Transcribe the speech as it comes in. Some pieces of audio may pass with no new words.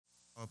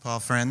Paul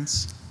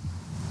friends.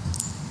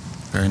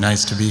 Very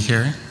nice to be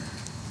here.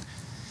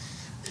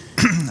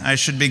 I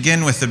should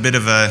begin with a bit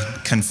of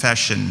a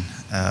confession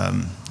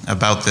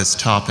about this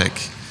topic,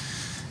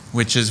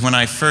 which is when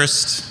I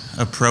first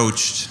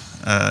approached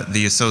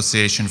the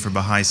Association for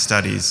Baha'i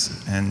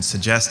Studies and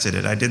suggested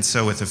it, I did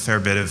so with a fair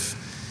bit of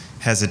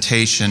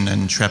hesitation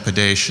and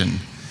trepidation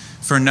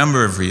for a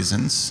number of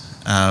reasons.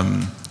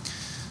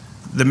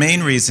 The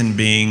main reason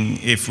being,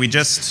 if we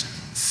just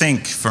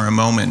think for a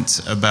moment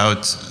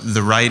about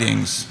the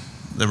writings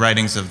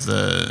of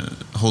the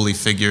holy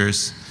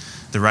figures,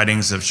 the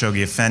writings of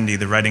Shoghi Effendi,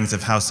 the writings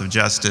of House of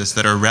Justice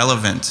that are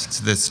relevant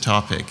to this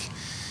topic,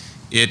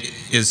 it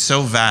is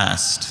so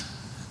vast,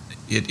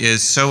 it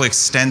is so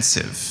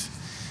extensive,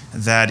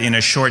 that in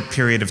a short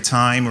period of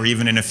time, or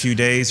even in a few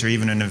days, or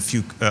even in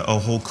a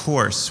whole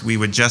course, we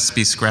would just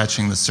be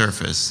scratching the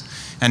surface.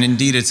 And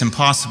indeed, it's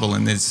impossible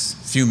in these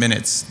few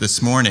minutes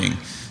this morning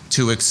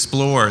to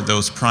explore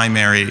those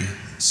primary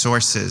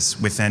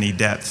sources with any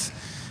depth.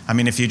 I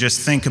mean, if you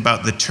just think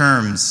about the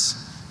terms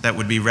that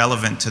would be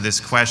relevant to this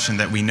question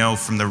that we know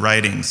from the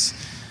writings,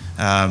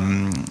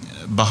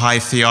 Baha'i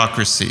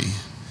theocracy,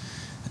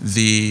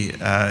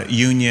 the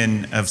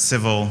union of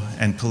civil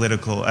and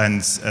political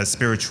and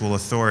spiritual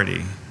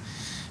authority,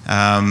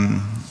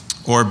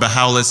 or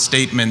Baha'u'llah's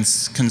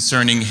statements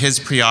concerning his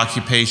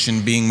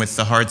preoccupation being with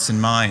the hearts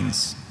and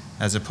minds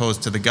as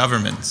opposed to the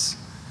governments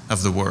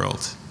of the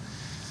world.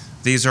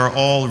 These are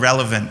all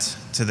relevant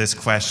to this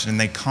question, and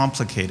they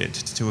complicate it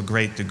to a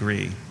great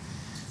degree.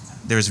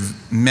 There's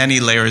many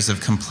layers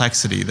of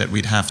complexity that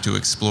we'd have to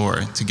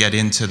explore to get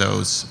into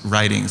those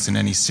writings in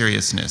any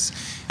seriousness.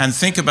 And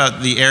think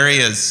about the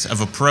areas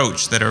of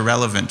approach that are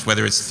relevant,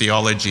 whether it's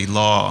theology,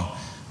 law,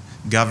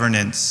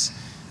 governance,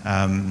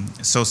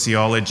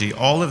 sociology.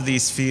 All of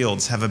these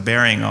fields have a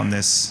bearing on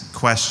this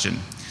question.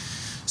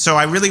 So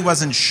I really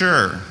wasn't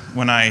sure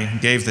when I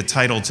gave the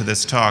title to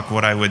this talk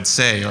what I would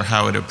say or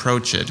how I'd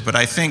approach it, but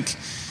I think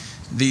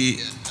the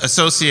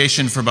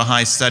Association for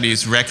Baha'i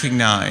Studies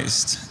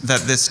recognized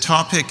that this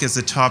topic is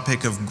a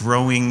topic of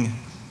growing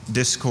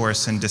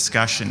discourse and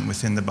discussion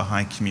within the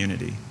Baha'i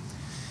community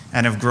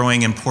and of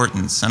growing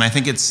importance. And I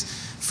think it's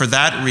for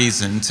that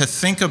reason to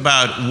think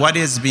about what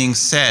is being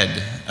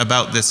said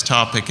about this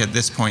topic at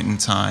this point in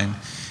time,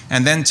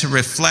 and then to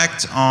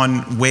reflect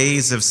on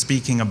ways of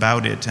speaking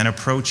about it and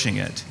approaching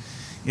it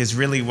is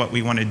really what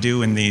we want to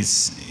do in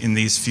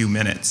these few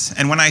minutes.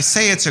 And when I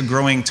say it's a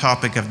growing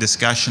topic of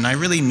discussion, I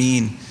really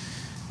mean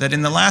that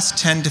in the last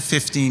 10 to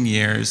 15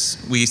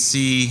 years, we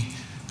see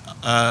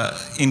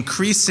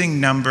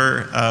increasing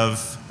number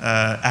of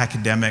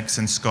academics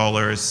and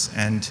scholars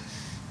and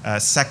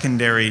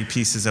secondary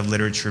pieces of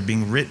literature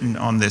being written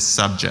on this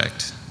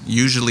subject,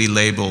 usually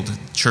labeled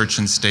Church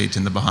and State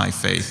in the Baha'i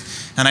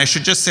Faith. And I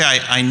should just say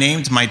I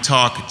named my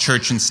talk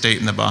Church and State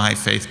in the Baha'i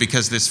Faith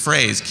because this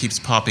phrase keeps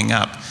popping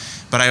up.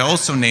 But I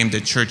also named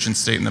it Church and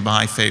State in the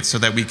Baha'i Faith so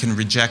that we can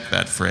reject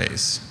that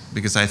phrase,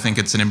 because I think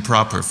it's an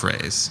improper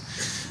phrase.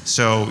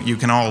 So you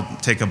can all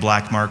take a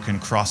black mark and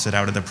cross it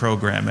out of the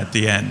program at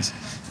the end,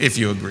 if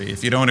you agree.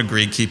 If you don't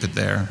agree, keep it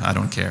there. I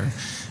don't care.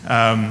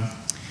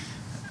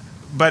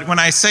 But when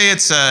I say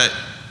it's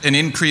an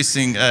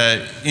increasing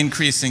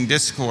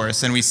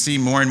discourse and we see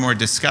more and more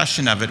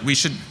discussion of it, we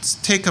should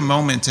take a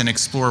moment and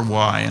explore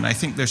why. And I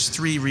think there's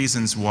three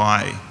reasons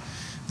why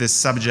this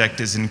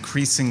subject is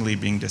increasingly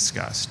being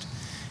discussed.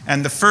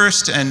 And the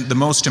first and the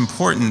most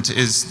important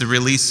is the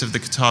release of the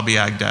Kitab-i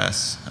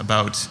Aqdas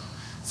about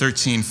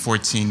 13,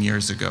 14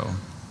 years ago.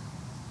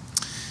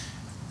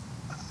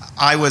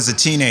 I was a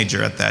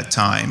teenager at that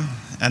time,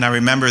 and I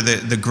remember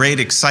the great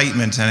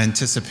excitement and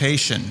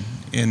anticipation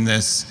in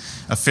this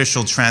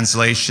official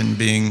translation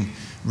being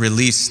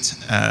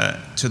released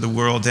to the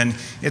world. And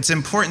it's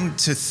important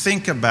to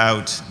think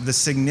about the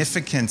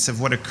significance of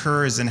what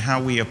occurs and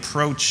how we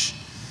approach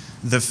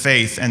the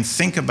faith and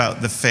think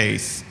about the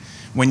faith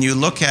when you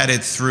look at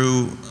it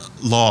through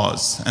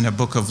laws and a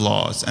book of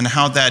laws, and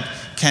how that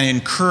can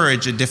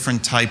encourage a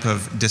different type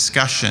of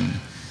discussion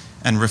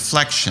and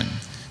reflection,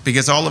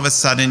 because all of a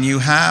sudden you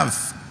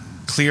have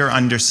clear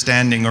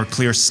understanding or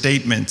clear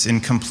statement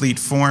in complete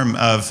form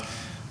of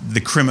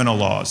the criminal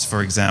laws,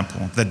 for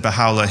example, that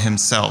Baha'u'llah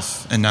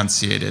himself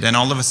enunciated. And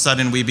all of a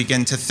sudden we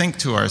begin to think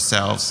to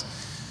ourselves,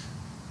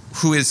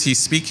 who is he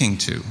speaking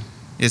to?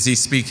 Is he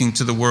speaking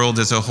to the world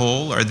as a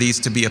whole? Are these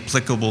to be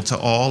applicable to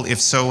all? If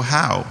so,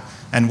 how?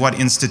 And what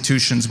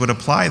institutions would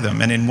apply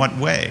them, and in what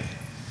way?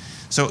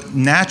 So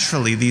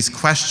naturally, these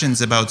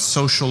questions about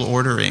social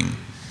ordering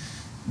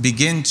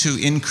begin to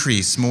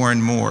increase more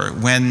and more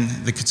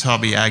when the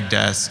Kitab-i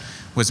Aqdas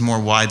was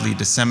more widely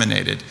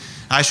disseminated.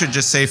 I should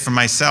just say for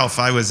myself,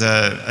 I was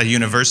a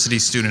university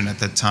student at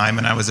that time,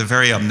 and I was a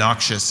very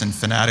obnoxious and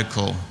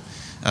fanatical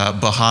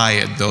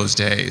Baha'i at those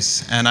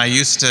days. And I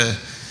used to,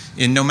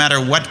 no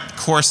matter what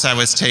course I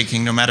was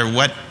taking, no matter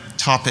what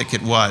topic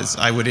it was,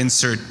 I would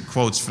insert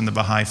quotes from the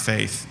Baha'i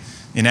Faith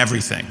in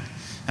everything.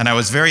 And I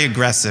was very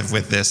aggressive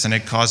with this, and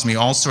it caused me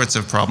all sorts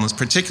of problems,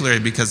 particularly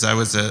because I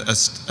was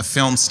a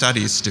film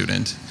studies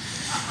student.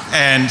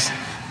 And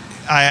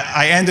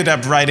I ended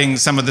up writing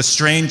some of the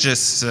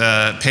strangest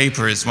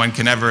papers one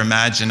can ever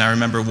imagine. I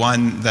remember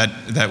one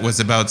that was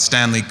about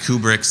Stanley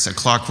Kubrick's A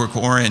Clockwork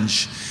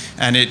Orange,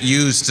 and it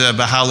used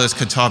Baha'u'llah's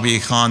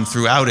Kitabi Khan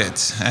throughout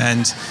it.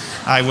 And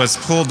I was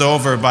pulled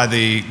over by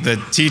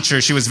the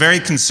teacher. She was very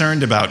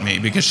concerned about me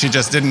because she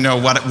just didn't know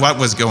what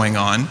was going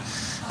on.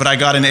 But I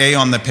got an A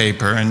on the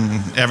paper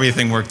and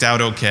everything worked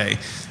out okay.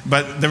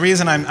 But the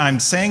reason I'm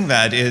saying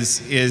that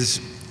is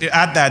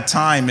at that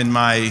time in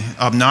my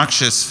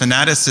obnoxious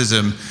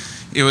fanaticism,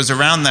 it was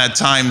around that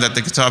time that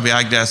the Kitab-i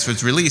Aqdas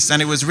was released,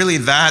 and it was really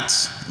that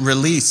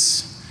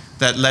release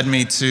that led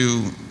me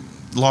to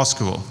law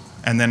school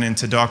and then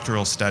into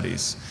doctoral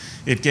studies.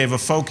 It gave a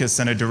focus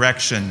and a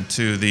direction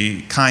to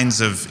the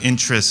kinds of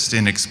interest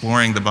in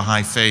exploring the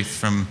Baha'i Faith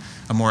from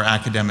a more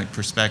academic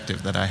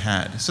perspective that I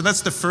had. So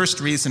that's the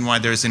first reason why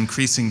there's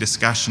increasing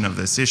discussion of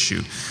this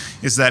issue,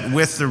 is that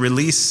with the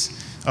release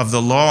of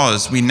the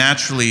laws, we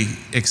naturally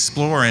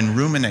explore and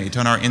ruminate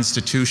on our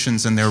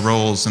institutions and their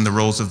roles and the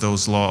roles of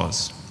those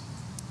laws.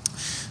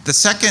 The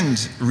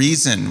second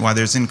reason why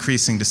there's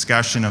increasing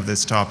discussion of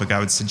this topic, I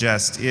would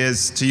suggest,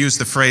 is to use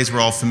the phrase we're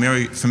all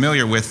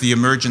familiar with, the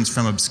emergence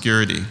from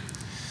obscurity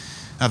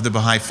of the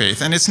Baha'i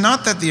Faith. And it's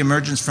not that the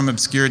emergence from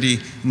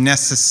obscurity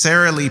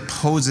necessarily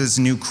poses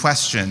new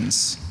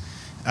questions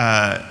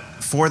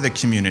for the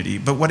community,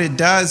 but what it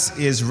does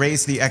is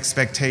raise the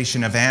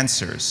expectation of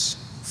answers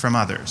from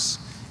others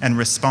and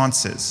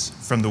responses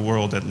from the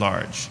world at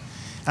large.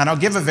 And I'll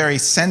give a very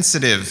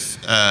sensitive,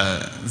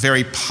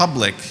 very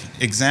public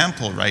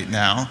example right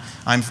now.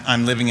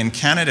 I'm living in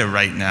Canada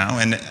right now,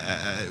 and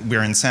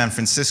we're in San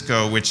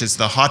Francisco, which is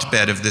the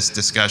hotbed of this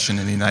discussion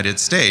in the United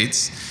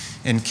States.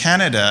 In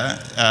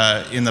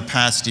Canada, in the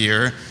past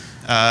year,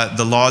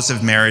 the laws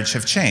of marriage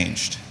have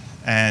changed,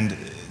 and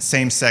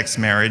same-sex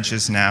marriage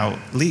is now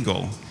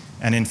legal.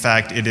 And in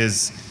fact, it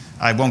is,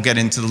 I won't get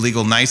into the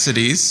legal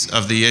niceties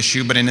of the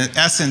issue, but in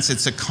essence,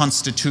 it's a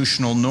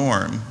constitutional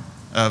norm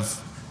of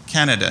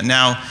Canada.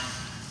 Now,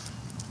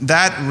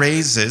 that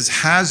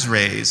has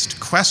raised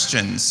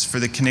questions for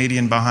the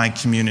Canadian Baha'i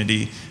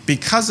community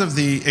because of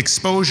the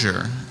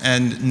exposure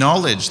and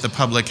knowledge the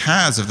public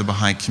has of the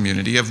Baha'i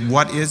community, of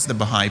what is the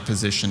Baha'i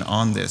position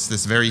on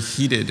this very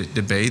heated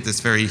debate, this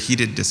very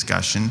heated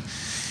discussion.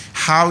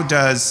 How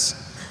does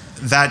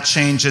that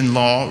change in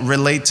law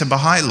relate to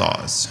Baha'i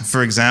laws?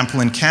 For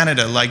example, in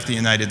Canada, like the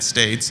United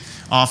States,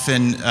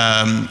 often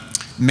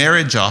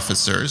marriage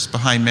officers,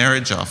 Baha'i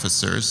marriage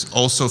officers,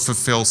 also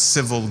fulfill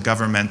civil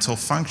governmental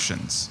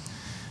functions.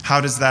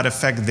 How does that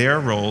affect their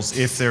roles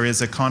if there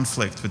is a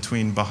conflict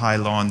between Baha'i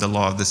law and the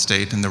law of the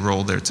state and the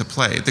role they're to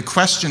play? The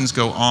questions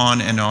go on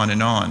and on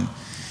and on.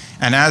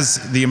 And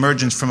as the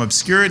emergence from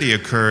obscurity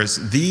occurs,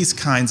 these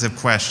kinds of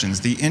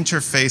questions, the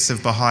interface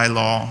of Baha'i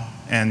law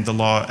and the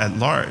law at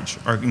large,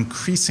 are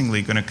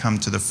increasingly going to come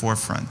to the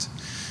forefront.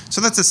 So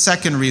that's a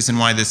second reason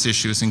why this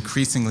issue is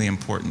increasingly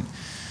important.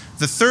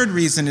 The third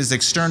reason is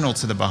external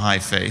to the Baha'i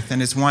Faith,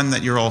 and is one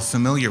that you're all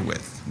familiar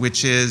with,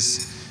 which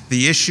is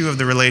the issue of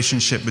the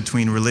relationship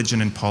between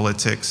religion and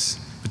politics,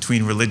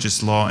 between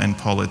religious law and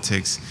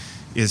politics,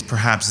 is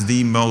perhaps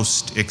the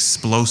most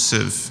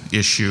explosive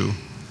issue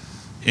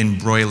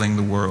embroiling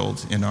the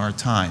world in our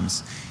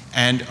times.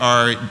 And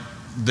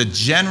the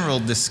general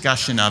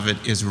discussion of it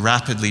is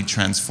rapidly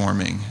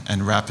transforming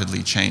and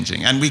rapidly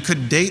changing. And we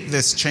could date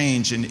this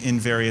change in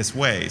various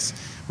ways.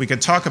 We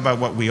could talk about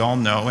what we all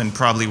know, and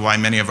probably why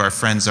many of our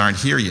friends aren't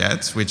here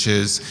yet, which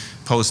is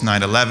post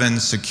 9/11,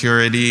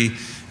 security,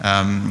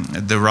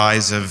 the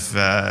rise of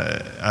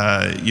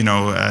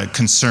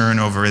concern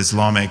over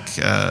Islamic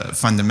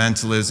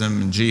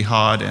fundamentalism and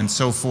jihad and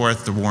so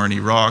forth, the war in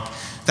Iraq.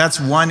 That's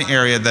one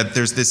area that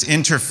there's this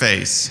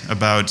interface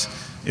about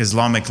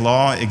Islamic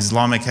law,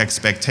 Islamic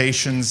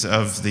expectations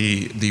of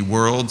the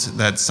world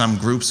that some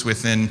groups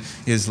within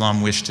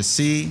Islam wish to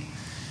see.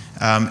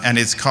 And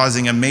it's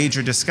causing a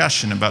major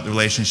discussion about the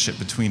relationship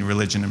between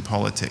religion and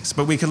politics.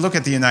 But we could look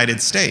at the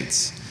United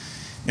States.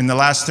 In the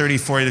last 30,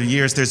 40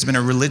 years, there's been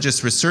a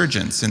religious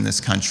resurgence in this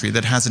country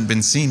that hasn't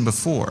been seen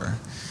before.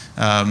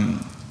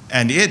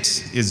 And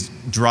it is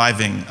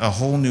driving a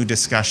whole new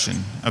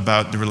discussion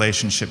about the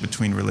relationship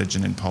between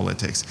religion and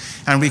politics.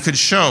 And we could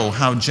show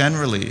how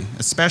generally,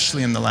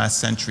 especially in the last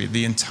century,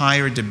 the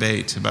entire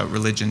debate about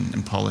religion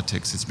and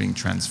politics is being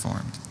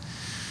transformed.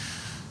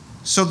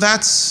 So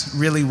that's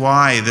really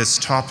why this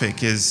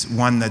topic is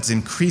one that's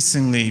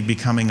increasingly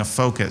becoming a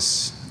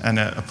focus and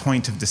a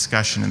point of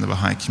discussion in the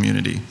Baha'i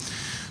community.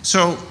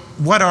 So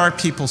what are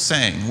people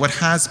saying? What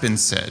has been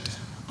said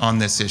on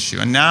this issue?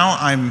 And now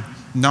I'm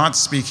not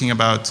speaking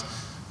about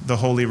the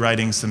holy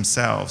writings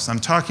themselves. I'm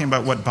talking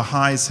about what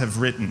Baha'is have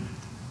written.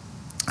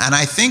 And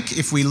I think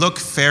if we look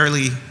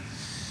fairly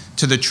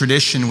to the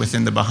tradition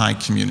within the Baha'i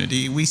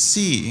community, we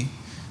see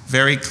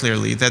very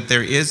clearly that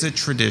there is a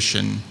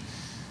tradition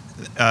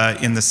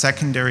in the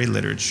secondary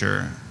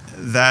literature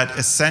that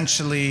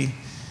essentially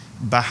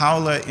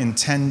Baha'u'llah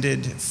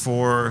intended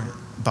for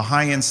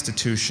Baha'i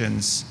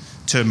institutions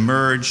to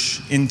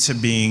merge into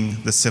being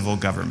the civil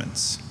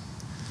governments.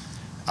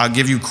 I'll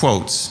give you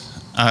quotes.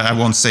 I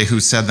won't say who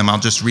said them, I'll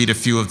just read a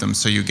few of them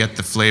so you get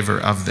the flavor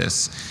of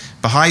this.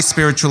 Baha'i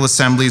spiritual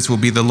assemblies will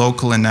be the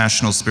local and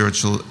national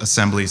spiritual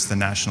assemblies, the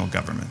national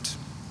government.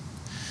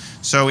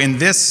 So in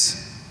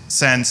this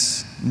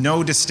sense,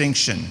 no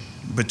distinction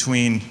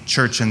between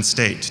church and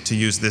state, to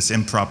use this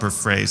improper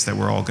phrase that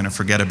we're all going to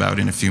forget about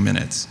in a few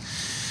minutes.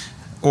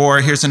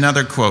 Or here's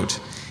another quote.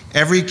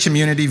 Every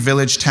community,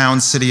 village,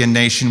 town, city, and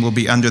nation will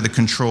be under the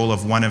control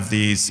of one of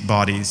these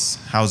bodies,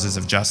 houses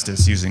of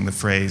justice, using the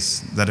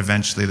phrase that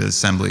eventually the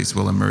assemblies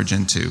will emerge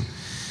into.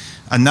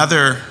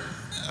 Another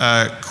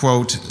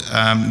quote,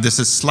 this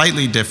is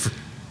slightly different.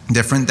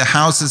 The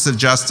houses of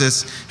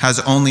justice has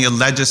only a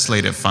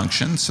legislative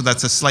function, so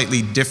that's a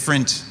slightly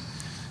different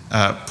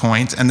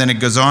point. And then it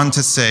goes on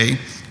to say,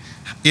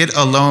 it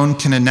alone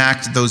can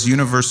enact those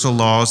universal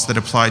laws that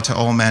apply to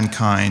all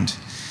mankind,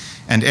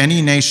 and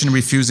any nation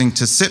refusing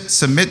to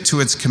submit to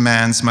its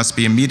commands must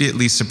be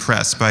immediately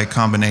suppressed by a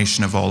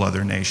combination of all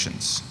other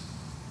nations.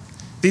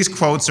 These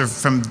quotes are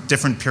from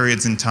different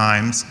periods and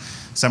times.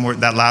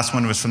 That last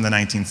one was from the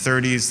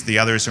 1930s. The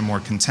others are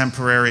more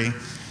contemporary.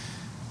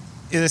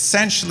 It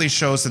essentially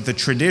shows that the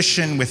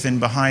tradition within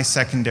Baha'i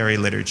secondary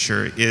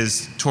literature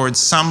is towards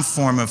some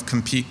form of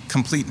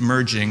complete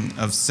merging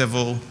of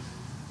civil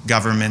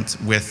government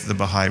with the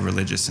Baha'i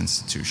religious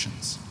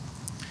institutions.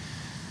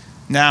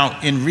 Now,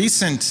 in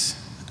recent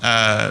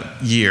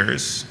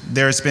years,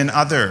 there's been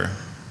other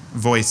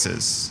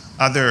voices,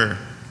 other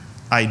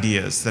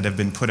ideas that have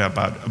been put up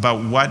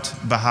about what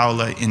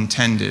Baha'u'llah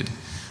intended,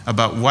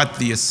 about what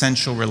the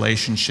essential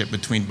relationship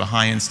between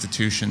Baha'i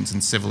institutions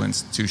and civil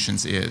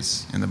institutions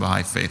is in the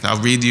Baha'i faith. I'll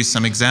read you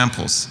some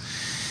examples.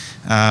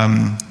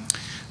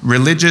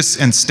 Religious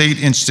and state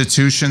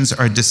institutions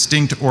are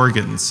distinct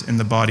organs in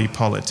the body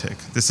politic.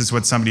 This is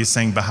what somebody is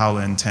saying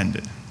Baha'u'llah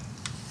intended.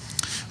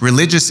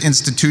 Religious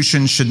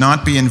institutions should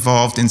not be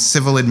involved in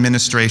civil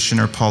administration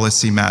or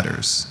policy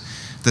matters.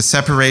 The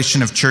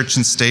separation of church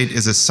and state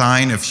is a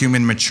sign of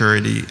human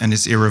maturity and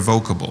is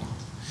irrevocable.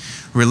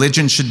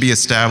 Religion should be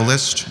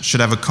established,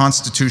 should have a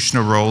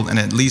constitutional role and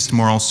at least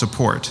moral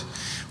support,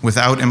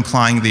 without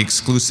implying the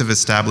exclusive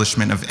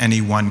establishment of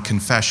any one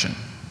confession.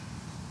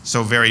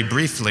 So very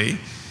briefly,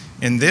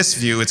 in this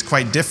view, it's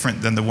quite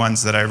different than the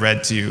ones that I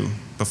read to you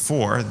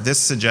before. This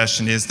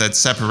suggestion is that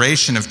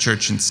separation of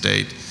church and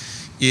state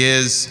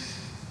is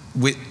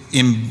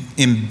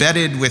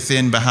embedded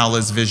within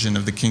Baha'u'llah's vision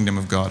of the kingdom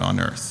of God on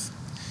earth.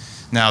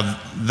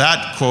 Now,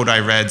 that quote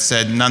I read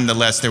said,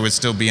 nonetheless, there would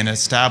still be an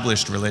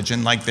established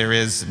religion, like there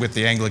is with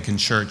the Anglican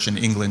Church in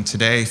England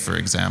today, for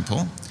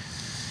example.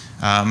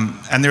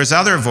 And there's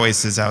other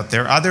voices out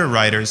there, other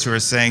writers who are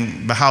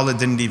saying Baha'u'llah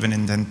didn't even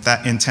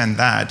intend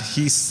that.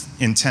 He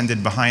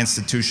intended Baha'i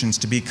institutions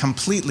to be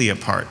completely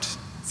apart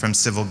from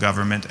civil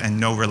government and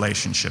no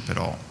relationship at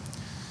all.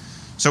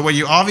 So what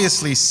you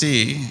obviously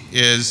see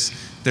is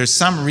there's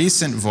some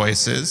recent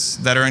voices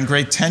that are in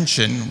great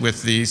tension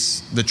with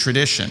the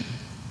tradition.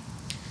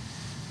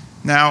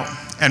 Now,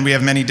 and we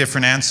have many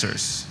different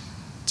answers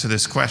to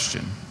this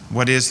question.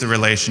 What is the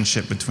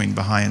relationship between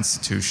Baha'i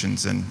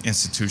institutions and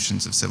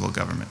institutions of civil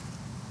government?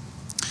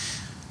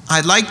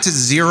 I'd like to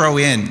zero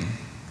in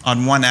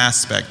on one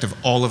aspect of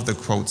all of the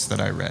quotes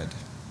that I read,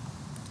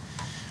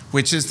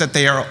 which is that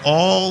they are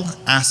all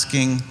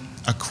asking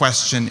a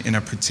question in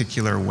a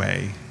particular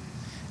way.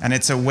 And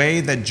it's a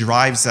way that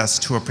drives us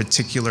to a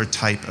particular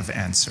type of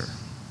answer.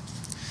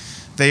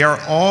 They are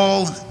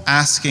all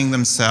asking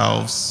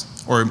themselves,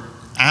 or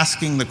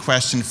asking the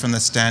question from the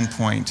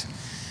standpoint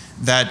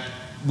that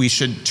we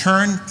should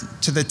turn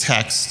to the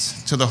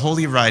text, to the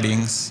holy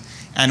writings,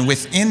 and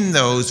within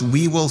those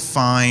we will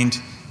find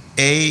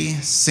a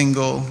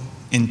single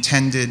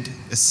intended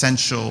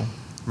essential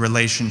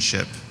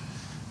relationship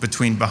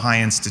between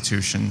Baha'i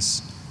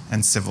institutions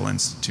and civil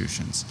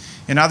institutions.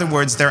 In other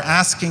words, they're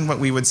asking what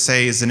we would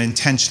say is an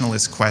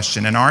intentionalist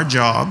question, and our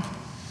job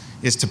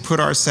is to put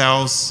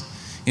ourselves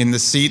in the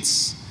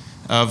seats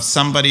of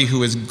somebody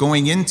who is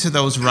going into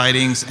those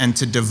writings and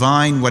to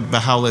divine what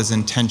Baha'u'llah's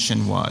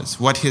intention was,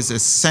 what his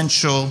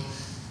essential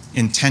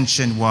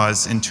intention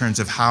was in terms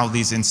of how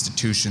these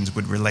institutions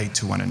would relate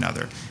to one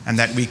another, and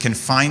that we can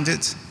find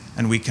it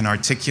and we can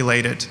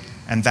articulate it,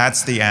 and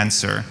that's the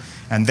answer.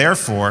 And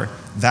therefore,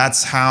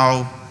 that's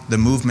how the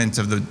movement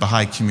of the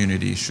Baha'i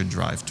community should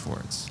drive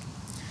towards.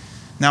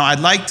 Now, I'd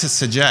like to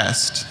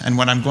suggest, and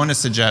what I'm going to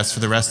suggest for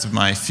the rest of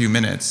my few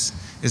minutes,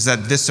 is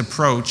that this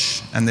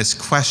approach and this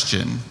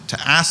question to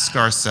ask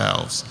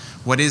ourselves,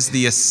 what is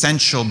the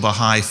essential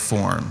Baha'i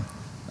form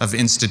of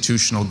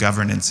institutional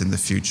governance in the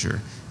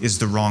future, is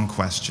the wrong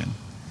question.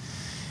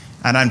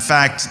 And in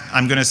fact,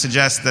 I'm going to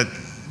suggest that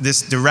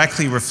this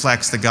directly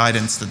reflects the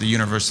guidance that the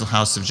Universal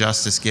House of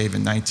Justice gave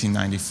in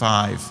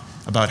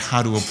 1995 about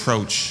how to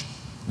approach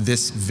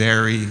this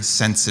very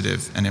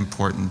sensitive and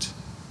important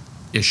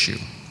issue.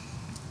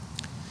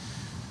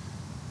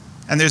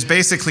 And there's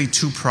basically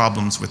two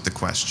problems with the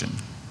question.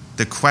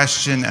 The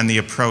question and the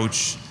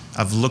approach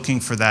of looking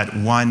for that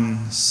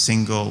one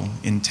single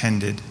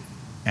intended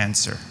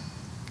answer.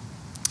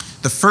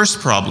 The first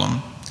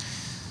problem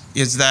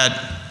is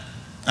that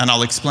and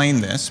I'll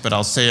explain this, but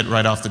I'll say it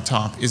right off the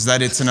top, is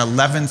that it's an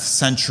 11th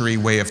century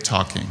way of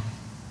talking.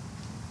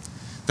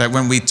 That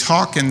when we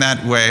talk in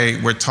that way,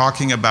 we're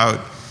talking about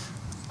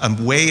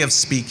a way of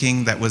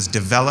speaking that was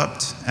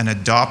developed and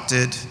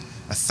adopted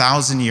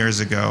 1,000 years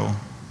ago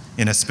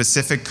in a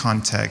specific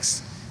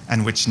context,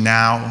 and which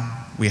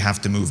now we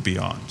have to move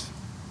beyond.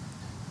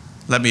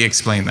 Let me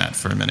explain that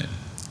for a minute.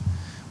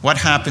 What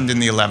happened in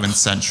the 11th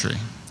century?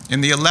 In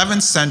the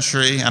 11th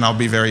century, and I'll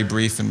be very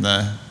brief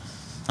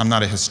I'm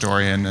not a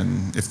historian,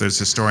 and if there's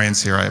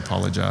historians here, I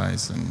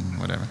apologize and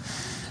whatever.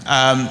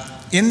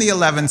 In the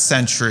 11th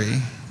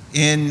century,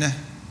 in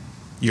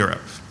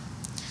Europe,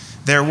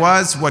 there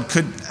was what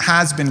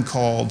has been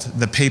called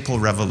the Papal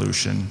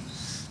Revolution.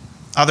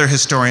 Other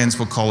historians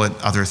will call it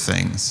other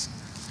things.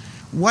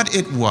 What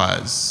it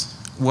was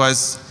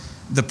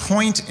the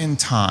point in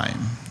time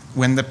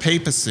when the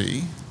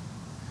papacy,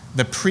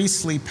 the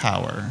priestly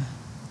power,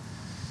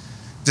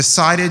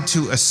 decided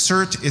to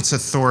assert its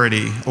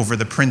authority over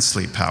the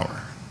princely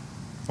power,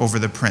 over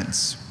the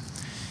prince.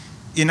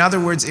 In other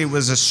words, it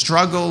was a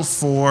struggle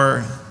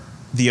for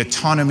the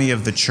autonomy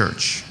of the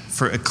church,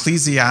 for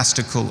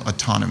ecclesiastical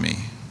autonomy,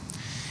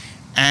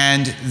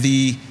 and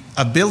the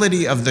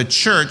ability of the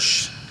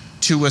church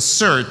to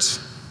assert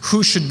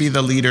who should be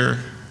the leader,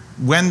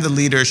 when the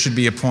leader should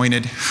be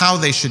appointed, how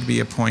they should be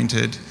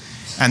appointed,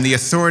 and the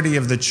authority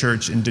of the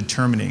church in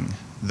determining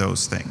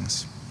those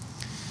things.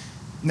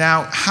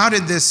 Now, how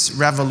did this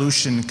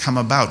revolution come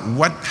about?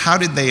 How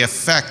did they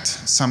affect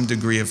some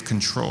degree of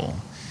control?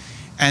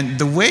 And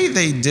the way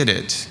they did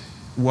it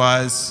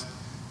was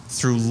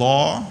through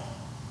law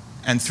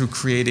and through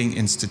creating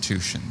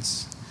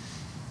institutions.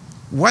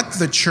 What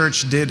the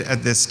church did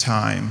at this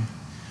time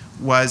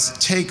was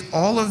take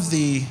all of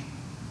the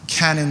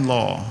canon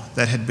law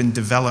that had been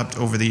developed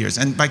over the years.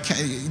 And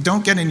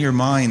don't get in your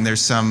mind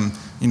there's some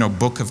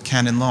book of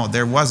canon law.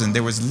 There wasn't.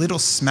 There was little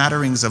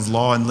smatterings of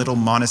law in little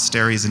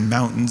monasteries and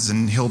mountains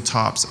and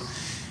hilltops.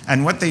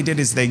 And what they did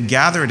is they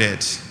gathered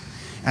it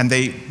and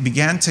they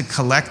began to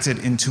collect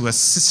it into a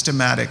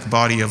systematic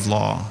body of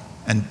law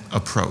and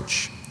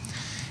approach.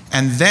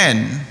 And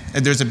then,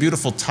 there's a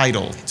beautiful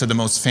title to the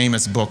most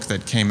famous book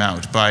that came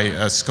out by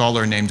a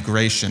scholar named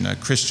Roshan, a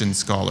Christian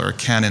scholar, a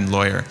canon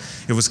lawyer.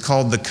 It was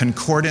called The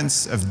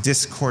Concordance of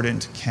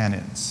Discordant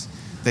Canons.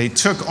 They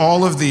took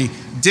all of the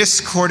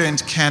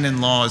discordant canon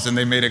laws and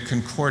they made a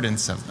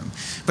concordance of them.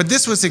 But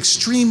this was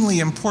extremely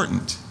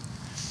important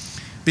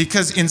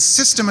because in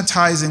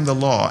systematizing the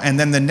law, and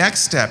then the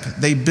next step,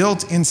 they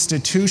built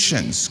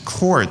institutions,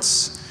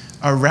 courts,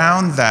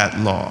 around that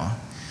law.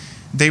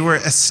 They were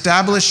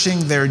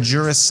establishing their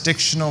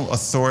jurisdictional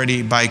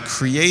authority by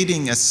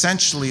creating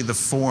essentially the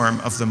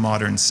form of the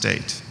modern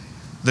state.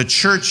 The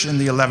church in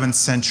the 11th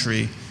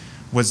century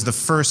was the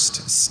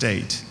first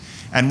state.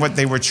 And what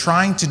they were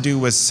trying to do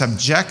was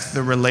subject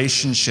the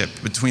relationship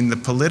between the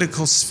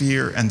political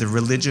sphere and the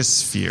religious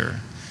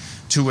sphere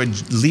to a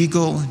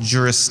legal,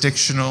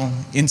 jurisdictional,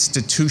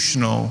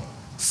 institutional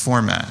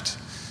format.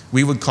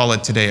 We would call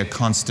it today a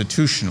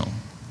constitutional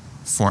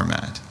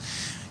format.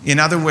 In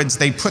other words,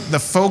 they put the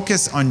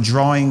focus on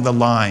drawing the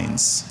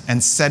lines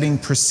and setting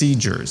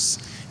procedures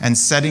and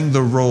setting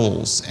the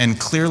roles and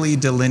clearly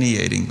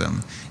delineating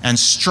them and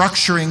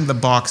structuring the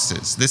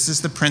boxes. This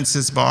is the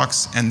prince's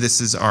box and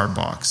this is our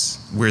box.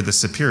 We're the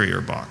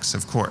superior box,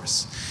 of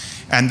course.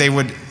 And they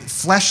would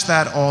flesh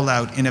that all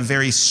out in a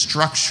very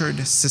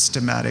structured,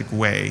 systematic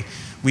way.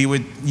 We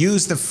would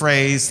use the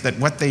phrase that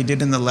what they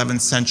did in the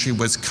 11th century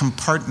was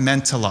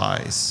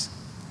compartmentalize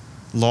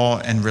law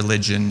and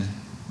religion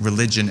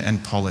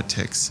and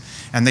politics.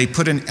 And they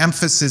put an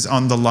emphasis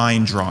on the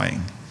line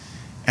drawing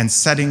and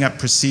setting up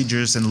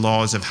procedures and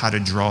laws of how to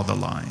draw the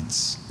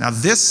lines. Now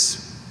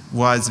this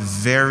was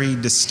very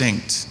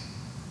distinct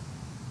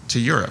to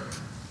Europe.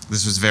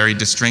 This was very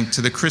distinct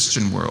to the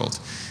Christian world.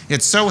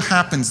 It so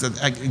happens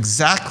that at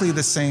exactly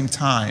the same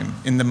time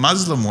in the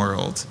Muslim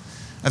world,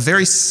 a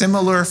very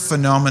similar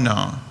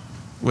phenomenon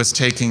was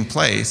taking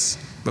place,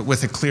 but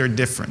with a clear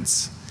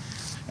difference.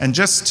 And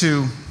just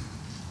to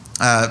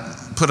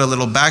put a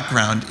little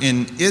background,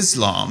 in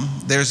Islam,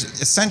 there's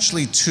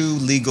essentially two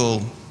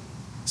legal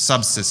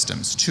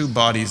subsystems, two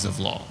bodies of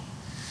law.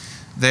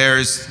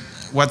 There's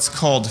what's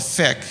called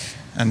fiqh,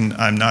 and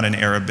I'm not an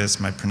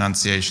Arabist, my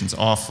pronunciation's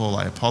awful,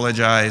 I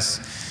apologize.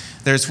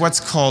 There's what's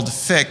called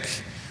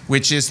fiqh,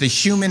 which is the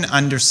human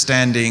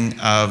understanding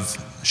of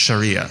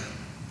Sharia,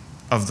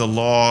 of the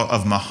law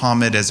of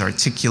Muhammad as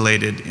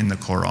articulated in the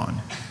Quran.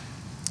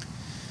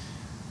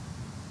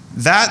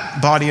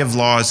 That body of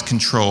law is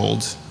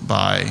controlled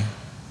by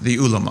the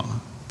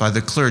ulama, by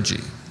the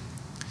clergy.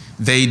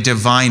 They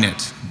divine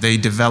it, they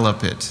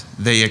develop it,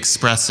 they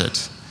express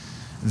it,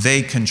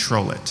 they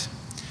control it.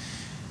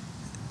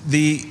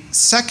 The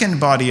second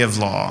body of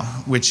law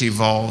which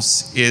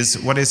evolves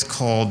is what is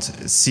called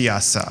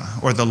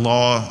siyasa, or the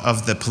law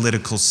of the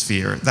political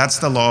sphere. That's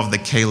the law of the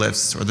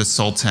caliphs or the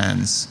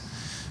sultans,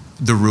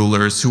 the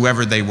rulers,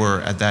 whoever they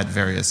were at that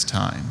various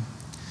time.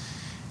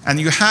 And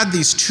you had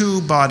these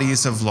two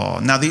bodies of law.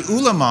 Now the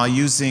ulama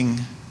using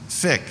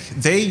fiqh,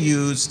 they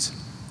used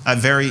a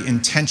very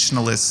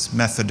intentionalist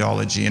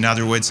methodology. In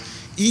other words,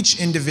 each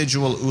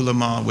individual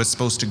ulama was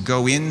supposed to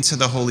go into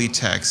the holy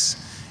text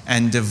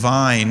and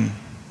divine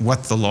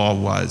what the law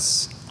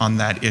was on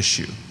that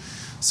issue.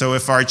 So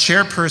if our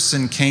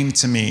chairperson came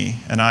to me,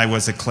 and I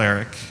was a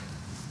cleric,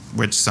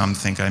 which some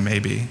think I may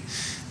be,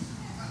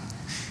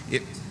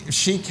 if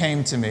she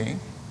came to me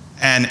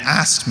and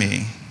asked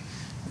me,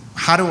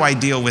 how do I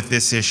deal with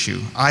this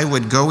issue? I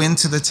would go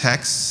into the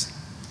text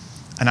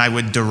and I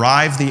would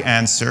derive the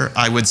answer,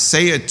 I would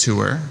say it to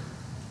her,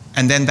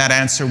 and then that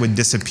answer would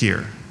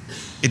disappear.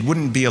 It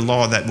wouldn't be a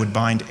law that would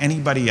bind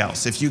anybody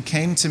else. If you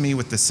came to me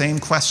with the same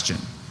question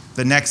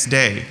the next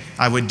day,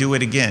 I would do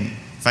it again.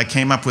 If I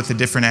came up with a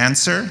different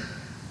answer,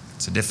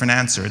 it's a different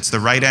answer. It's the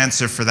right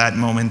answer for that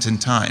moment in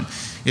time.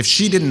 If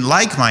she didn't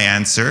like my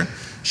answer,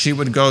 she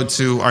would go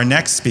to our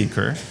next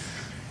speaker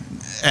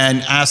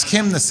and ask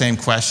him the same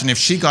question. If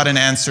she got an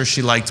answer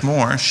she liked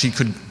more, she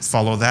could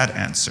follow that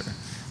answer.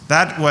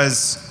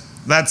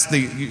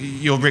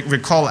 You'll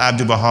recall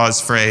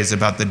Abdu'l-Bahá's phrase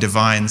about the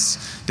divines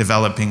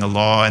developing a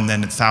law and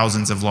then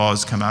thousands of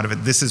laws come out of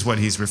it. This is what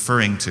he's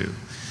referring to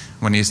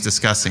when he's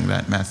discussing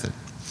that method.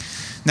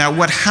 Now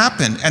what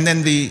happened, and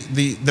then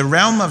the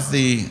realm of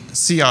the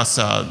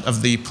siyasa,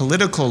 of the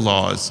political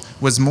laws,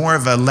 was more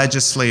of a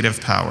legislative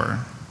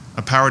power,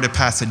 a power to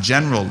pass a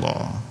general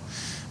law.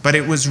 But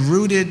it was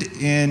rooted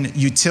in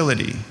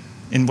utility,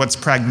 in what's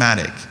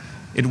pragmatic.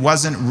 It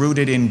wasn't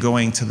rooted in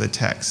going to the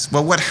text.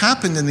 Well, what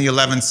happened in the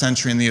 11th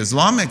century in the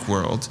Islamic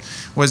world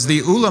was the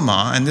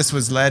ulama, and this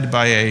was led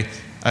by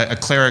a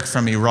cleric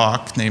from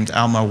Iraq named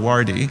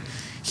al-Mawardi,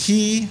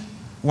 he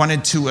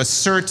wanted to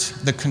assert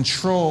the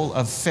control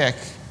of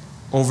fiqh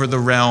over the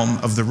realm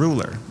of the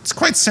ruler. It's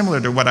quite similar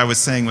to what I was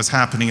saying was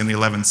happening in the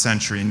 11th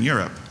century in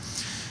Europe.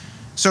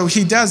 So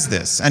he does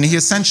this, and he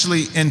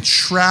essentially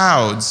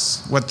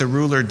enshrouds what the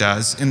ruler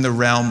does in the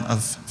realm of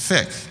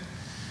fiqh.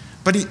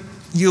 But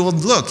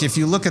if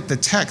you look at the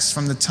text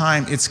from the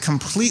time, it's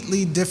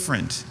completely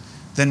different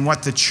than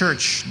what the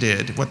church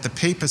did, what the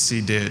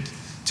papacy did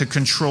to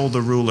control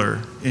the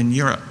ruler in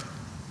Europe.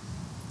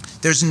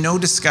 There's no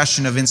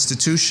discussion of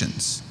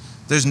institutions.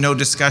 There's no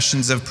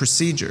discussions of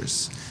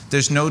procedures.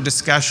 There's no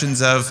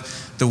discussions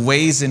of the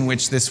ways in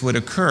which this would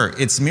occur.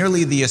 It's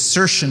merely the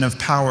assertion of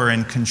power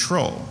and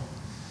control.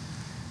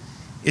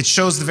 It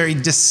shows the very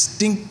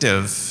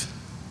distinctive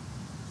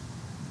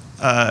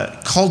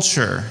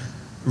culture,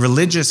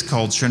 religious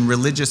culture, and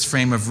religious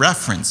frame of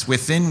reference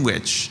within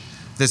which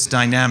this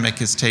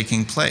dynamic is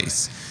taking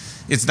place.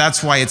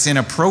 That's why it's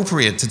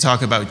inappropriate to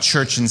talk about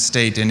church and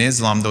state in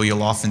Islam, though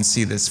you'll often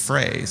see this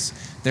phrase.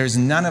 There's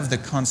none of the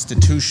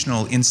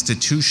constitutional,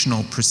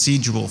 institutional,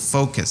 procedural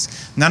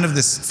focus, none of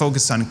this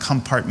focus on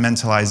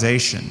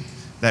compartmentalization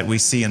that we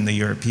see in the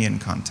European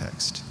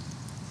context.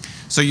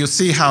 So you'll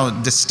see how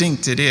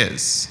distinct it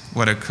is,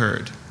 what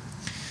occurred.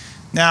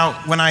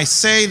 Now, when I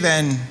say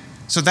then,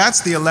 so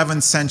that's the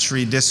 11th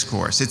century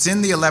discourse. It's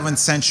in the 11th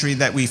century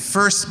that we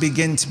first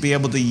begin to be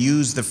able to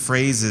use the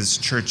phrases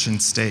church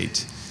and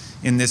state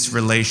in this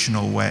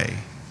relational way.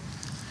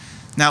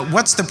 Now,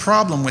 what's the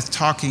problem with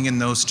talking in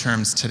those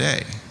terms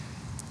today?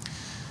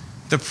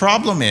 The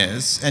problem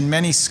is, and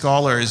many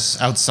scholars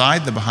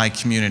outside the Baha'i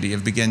community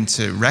have begun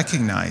to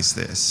recognize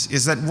this,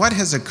 is that what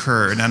has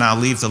occurred, and I'll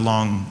leave the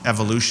long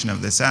evolution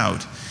of this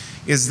out,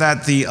 is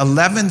that the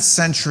 11th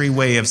century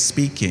way of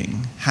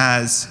speaking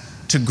has,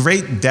 to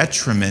great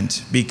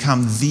detriment,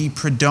 become the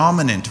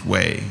predominant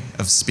way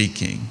of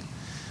speaking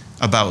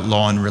about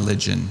law and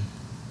religion,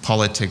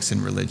 politics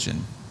and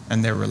religion,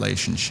 and their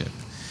relationship.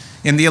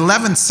 In the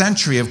 11th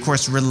century, of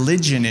course,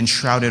 religion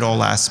enshrouded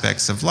all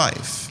aspects of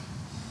life.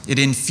 It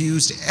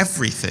infused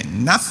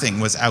everything. Nothing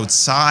was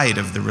outside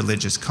of the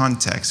religious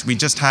context. We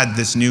just had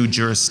this new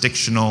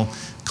jurisdictional,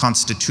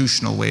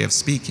 constitutional way of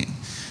speaking.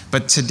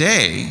 But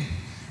today,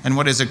 and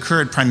what has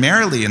occurred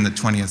primarily in the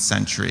 20th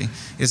century,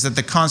 is that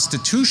the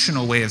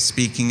constitutional way of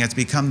speaking has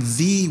become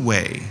the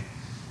way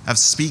of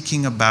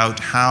speaking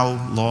about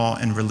how law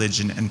and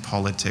religion and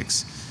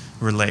politics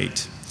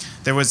relate.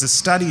 There was a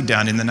study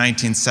done in the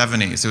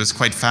 1970s. It was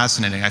quite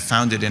fascinating. I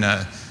found it in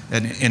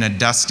a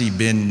dusty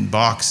bin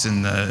box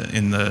in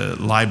the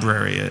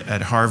library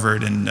at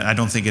Harvard, and I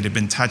don't think it had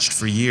been touched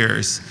for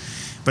years.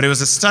 But it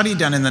was a study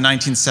done in the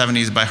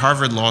 1970s by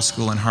Harvard Law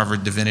School and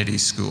Harvard Divinity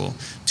School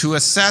to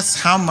assess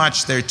how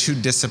much their two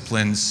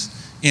disciplines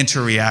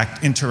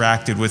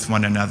interacted with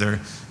one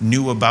another,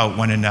 knew about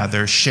one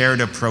another,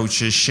 shared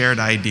approaches, shared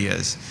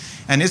ideas.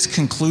 And its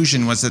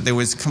conclusion was that there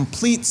was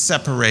complete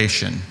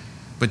separation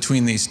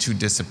between these two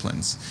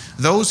disciplines.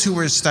 Those who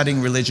were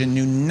studying religion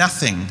knew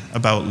nothing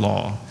about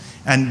law,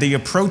 and the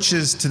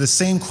approaches to the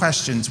same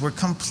questions were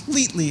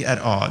completely at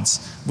odds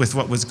with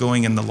what was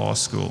going in the law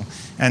school.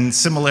 And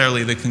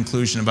similarly, the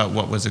conclusion about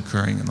what was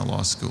occurring in the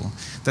law school,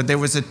 that there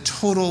was a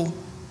total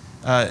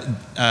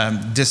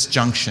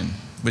disjunction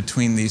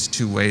between these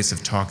two ways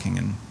of talking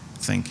and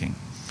thinking.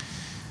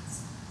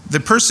 The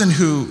person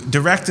who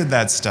directed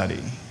that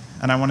study,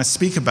 and I want to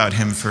speak about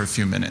him for a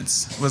few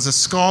minutes, was a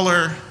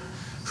scholar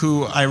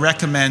who I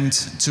recommend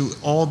to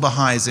all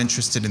Baha'is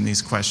interested in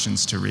these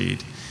questions to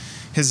read.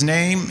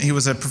 He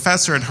was a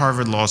professor at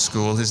Harvard Law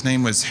School. His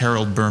name was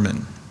Harold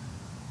Berman.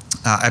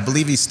 I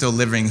believe he's still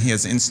living. He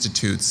has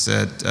institutes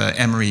at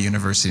Emory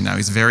University now.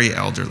 He's very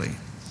elderly.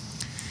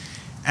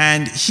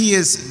 And he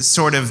is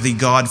sort of the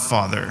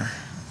godfather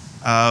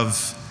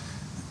of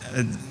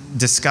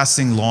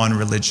discussing law and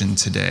religion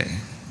today.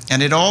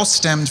 And it all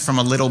stemmed from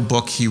a little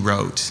book he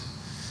wrote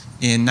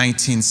in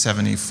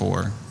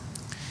 1974.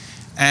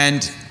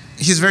 And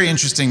he's a very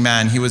interesting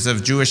man. He was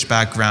of Jewish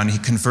background. He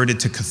converted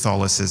to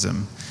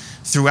Catholicism.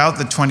 Throughout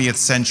the 20th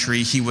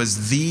century, he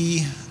was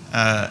the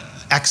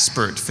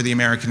expert for the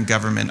American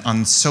government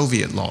on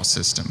Soviet law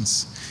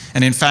systems.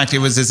 And in fact, it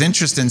was his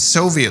interest in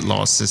Soviet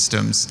law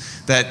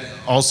systems that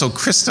also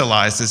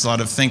crystallized his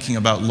lot of thinking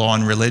about law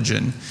and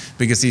religion,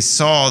 because he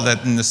saw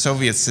that in the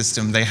Soviet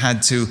system, they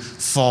had to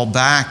fall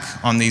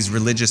back on these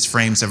religious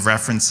frames of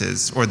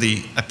references, or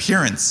the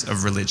appearance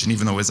of religion,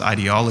 even though it was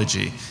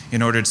ideology,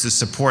 in order to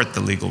support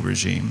the legal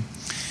regime.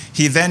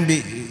 He then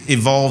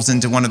evolves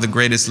into one of the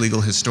greatest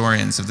legal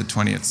historians of the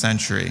 20th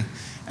century,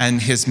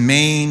 and his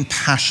main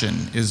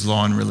passion is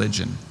law and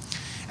religion.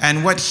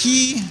 And what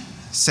he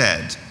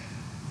said,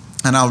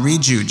 and I'll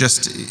read you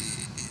just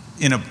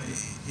in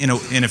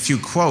a few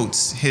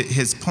quotes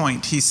his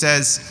point. He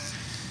says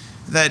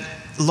that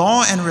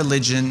law and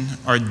religion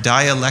are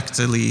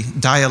dialectically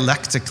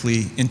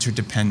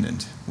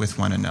interdependent with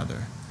one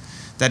another.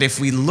 That if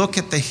we look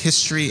at the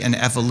history and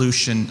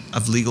evolution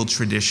of legal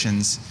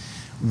traditions,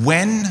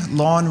 when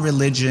law and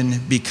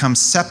religion become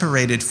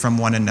separated from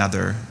one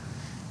another,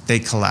 they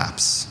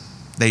collapse.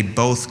 They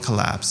both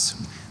collapse.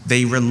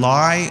 They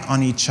rely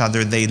on each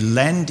other. They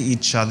lend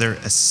each other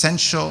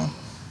essential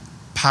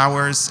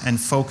powers and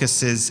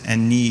focuses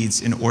and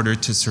needs in order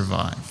to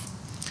survive.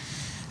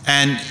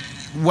 And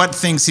what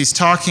things he's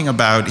talking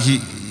about,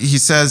 he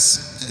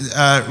says,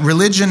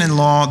 religion and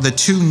law, the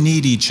two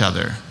need each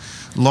other.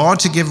 Law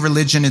to give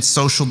religion its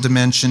social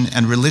dimension,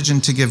 and religion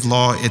to give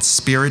law its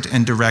spirit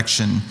and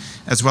direction,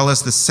 as well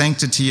as the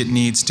sanctity it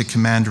needs to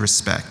command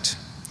respect.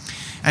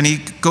 And he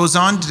goes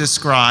on to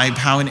describe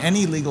how in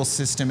any legal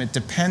system it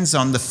depends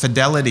on the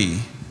fidelity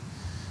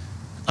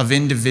of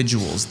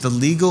individuals, the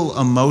legal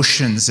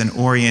emotions and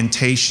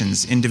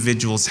orientations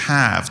individuals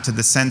have to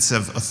the sense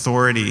of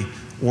authority,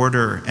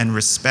 order, and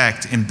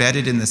respect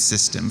embedded in the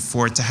system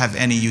for it to have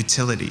any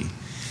utility.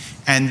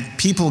 And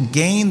people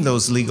gain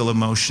those legal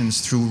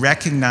emotions through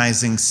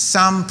recognizing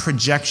some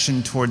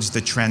projection towards the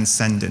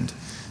transcendent,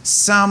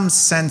 some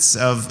sense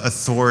of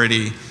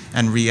authority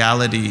and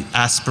reality,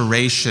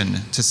 aspiration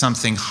to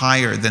something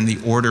higher than the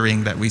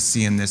ordering that we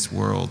see in this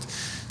world,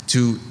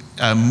 to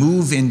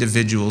move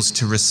individuals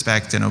to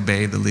respect and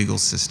obey the legal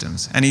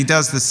systems. And he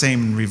does the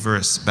same in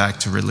reverse back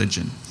to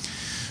religion.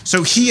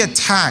 So he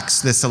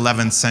attacks this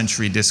 11th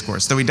century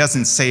discourse, though he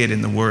doesn't say it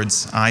in the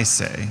words I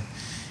say.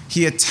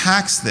 He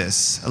attacks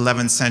this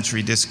 11th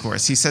century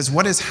discourse. He says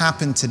what has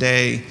happened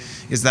today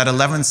is that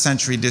 11th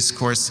century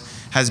discourse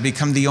has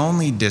become the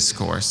only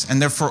discourse, and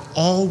therefore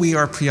all we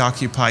are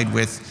preoccupied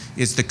with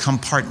is the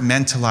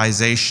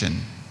compartmentalization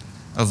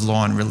of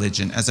law and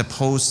religion as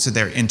opposed to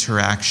their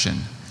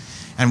interaction.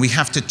 And we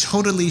have to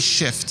totally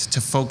shift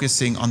to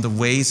focusing on the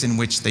ways in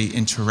which they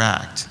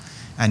interact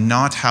and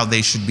not how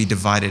they should be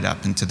divided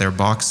up into their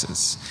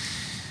boxes.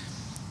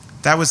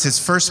 That was his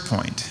first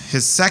point.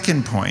 His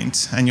second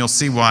point, and you'll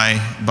see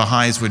why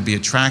Baha'is would be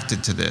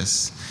attracted to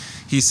this,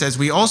 he says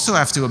we also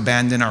have to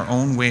abandon our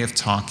own way of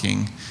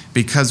talking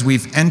because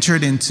we've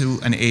entered into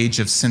an age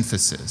of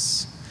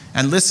synthesis.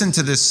 And listen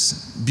to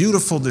this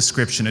beautiful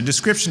description, a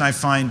description I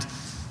find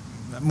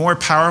more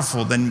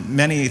powerful than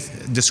many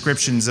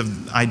descriptions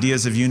of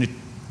ideas of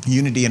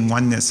unity and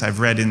oneness I've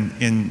read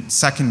in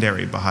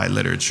secondary Baha'i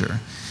literature.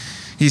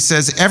 He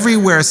says,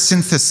 everywhere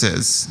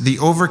synthesis, the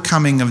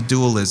overcoming of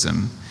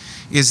dualism,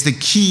 is the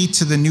key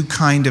to the new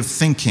kind of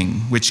thinking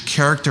which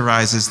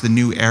characterizes the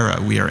new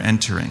era we are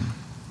entering.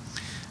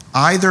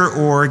 Either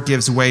or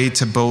gives way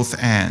to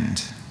both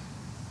and.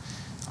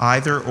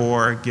 Either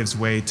or gives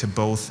way to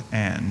both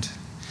and.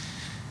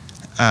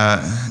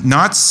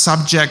 Not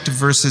subject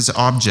versus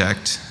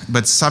object,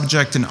 but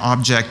subject and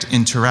object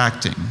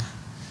interacting.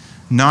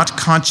 Not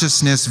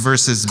consciousness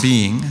versus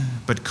being,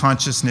 but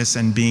consciousness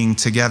and being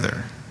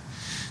together.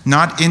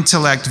 Not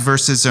intellect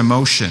versus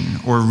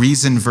emotion, or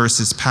reason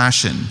versus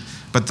passion,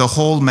 but the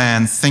whole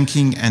man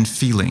thinking and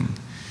feeling.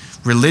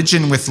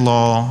 Religion with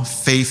law,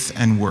 faith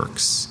and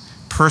works.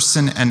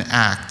 Person and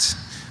act.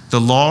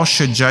 The law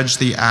should judge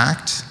the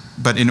act,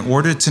 but in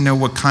order to know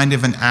what kind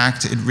of an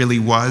act it really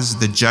was,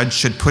 the judge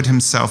should put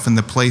himself in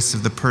the place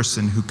of the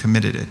person who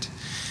committed it.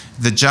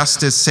 The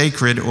just is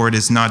sacred, or it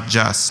is not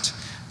just.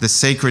 The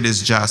sacred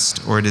is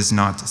just, or it is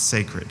not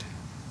sacred.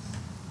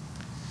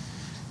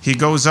 He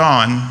goes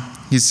on,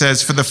 he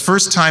says, for the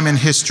first time in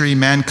history,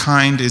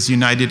 mankind is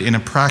united in a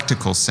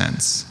practical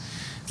sense.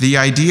 The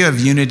idea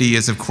of unity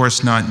is, of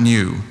course, not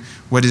new.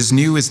 What is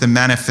new is the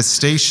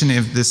manifestation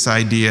of this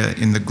idea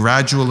in the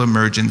gradual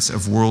emergence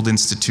of world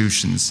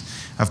institutions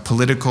of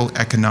political,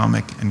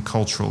 economic, and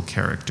cultural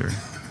character.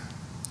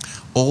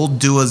 Old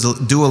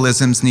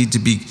dualisms need to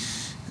be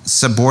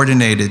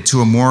subordinated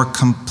to a more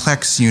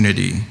complex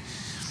unity,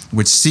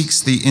 which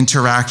seeks the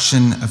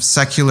interaction of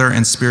secular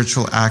and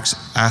spiritual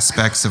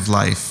aspects of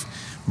life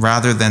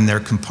rather than their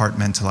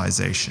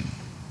compartmentalization.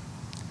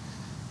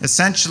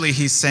 Essentially,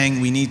 he's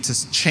saying we need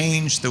to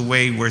change the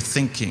way we're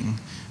thinking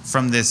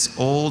from this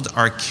old,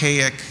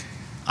 archaic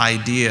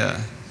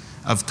idea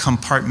of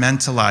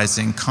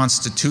compartmentalizing,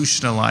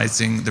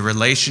 constitutionalizing the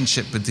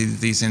relationship with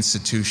these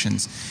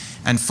institutions,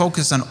 and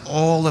focus on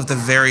all of the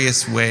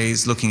various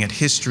ways, looking at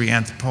history,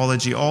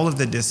 anthropology, all of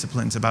the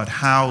disciplines about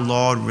how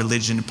law,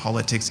 religion,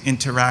 politics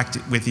interact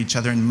with each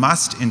other and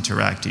must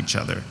interact each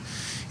other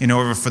in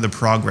order for the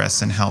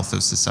progress and health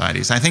of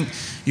societies. I think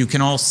you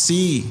can all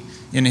see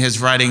in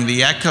his writing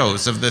the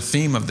echoes of the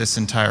theme of this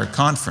entire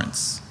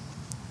conference,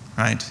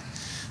 right?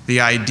 The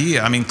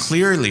idea, I mean,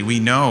 clearly we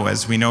know,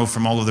 as we know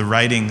from all of the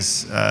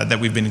writings that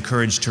we've been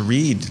encouraged to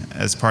read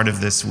as part of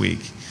this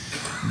week,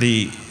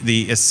 the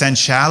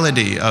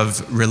essentiality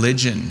of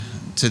religion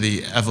to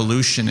the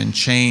evolution and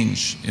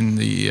change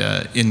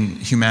in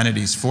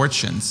humanity's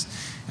fortunes,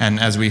 and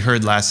as we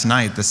heard last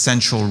night, the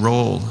central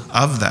role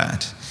of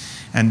that.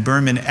 And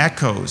Berman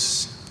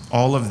echoes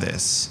all of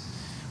this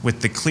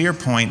with the clear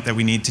point that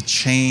we need to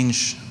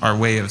change our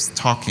way of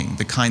talking,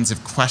 the kinds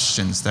of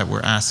questions that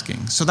we're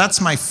asking. So that's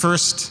my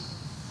first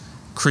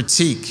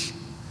critique,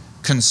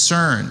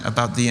 concern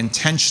about the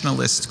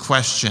intentionalist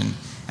question,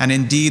 and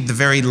indeed the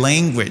very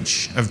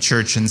language of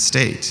church and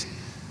state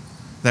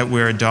that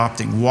we're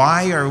adopting.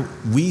 Why are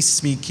we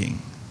speaking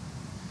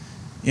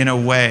in a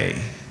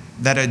way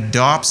that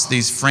adopts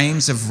these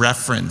frames of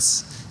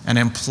reference and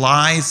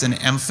implies an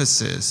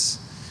emphasis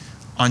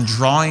on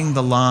drawing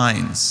the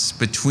lines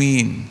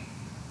between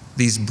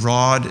these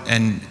broad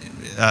and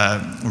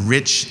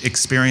rich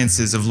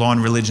experiences of law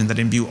and religion that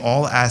imbue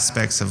all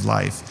aspects of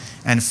life,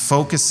 and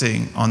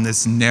focusing on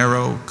this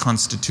narrow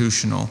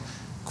constitutional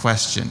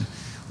question?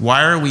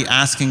 Why are we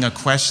asking a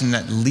question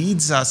that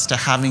leads us to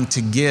having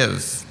to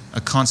give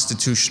a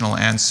constitutional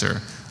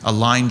answer, a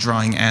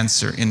line-drawing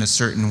answer in a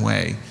certain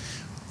way,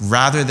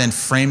 rather than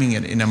framing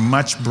it in a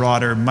much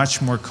broader,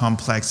 much more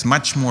complex,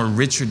 much more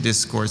richer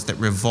discourse that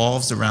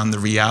revolves around the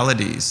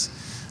realities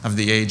of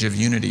the age of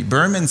unity?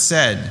 Berman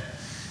said,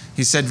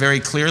 he said very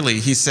clearly,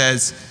 he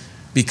says,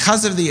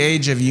 because of the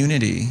age of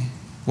unity,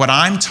 what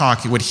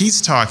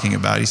he's talking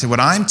about, he said, what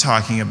I'm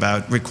talking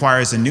about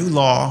requires a new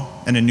law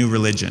and a new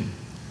religion.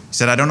 He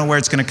said, I don't know where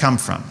it's going to come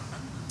from.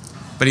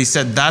 But he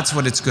said, that's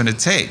what it's going to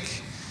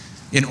take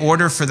in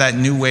order for that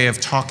new way of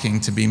talking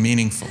to be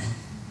meaningful.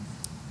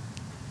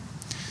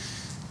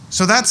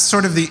 So that's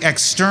sort of the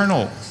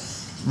external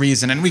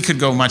reason, and we could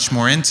go much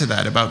more into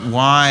that about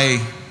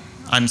why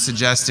I'm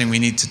suggesting we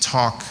need to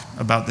talk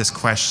about this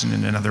question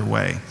in another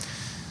way.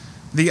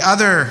 The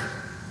other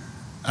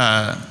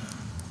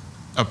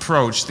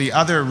approach, the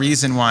other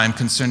reason why I'm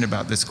concerned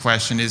about this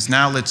question is,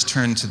 now let's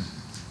turn to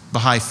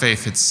Baha'i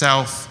Faith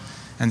itself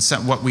and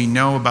what we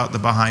know about the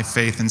Baha'i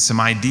Faith and some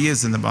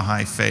ideas in the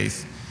Baha'i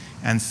Faith,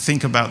 and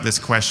think about this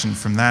question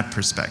from that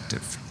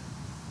perspective.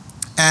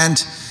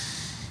 And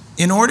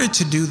in order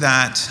to do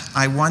that,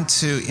 I want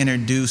to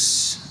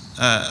introduce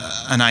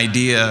an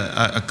idea,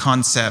 a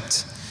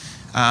concept,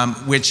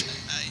 which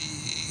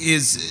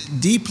is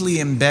deeply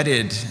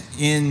embedded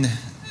in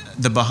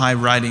the Baha'i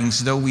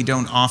writings, though we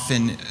don't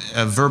often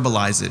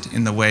verbalize it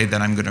in the way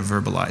that I'm going to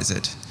verbalize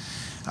it.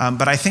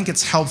 But I think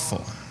it's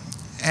helpful.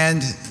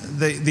 And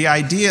the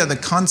idea, the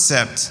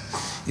concept,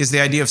 is the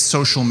idea of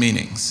social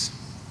meanings.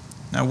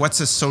 Now, what's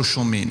a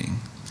social meaning?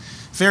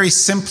 Very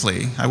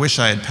simply, I wish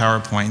I had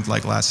PowerPoint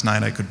like last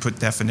night. I could put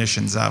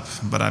definitions up,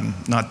 but I'm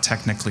not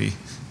technically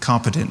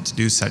competent to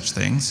do such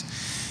things.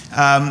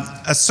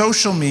 A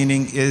social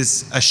meaning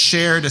is a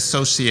shared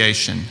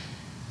association,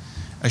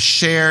 a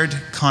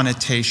shared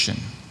connotation.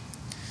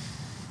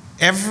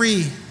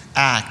 Every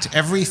act,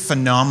 every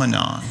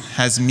phenomenon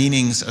has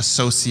meanings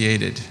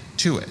associated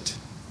to it.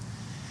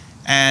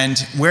 And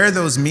where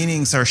those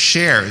meanings are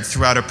shared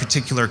throughout a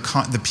particular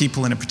the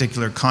people in a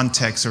particular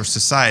context or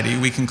society,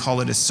 we can call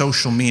it a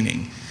social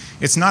meaning.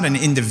 It's not an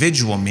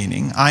individual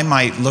meaning. I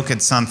might look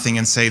at something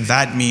and say,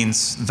 that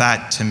means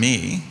that to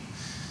me.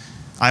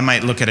 I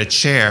might look at a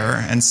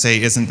chair and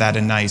say, isn't that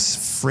a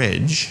nice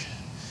fridge?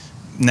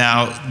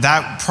 Now,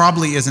 that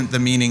probably isn't the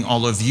meaning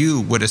all of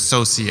you would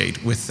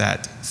associate with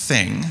that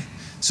thing.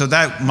 So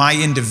that my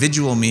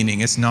individual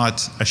meaning is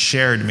not a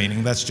shared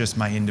meaning. That's just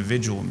my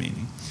individual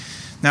meaning.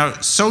 Now,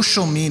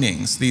 social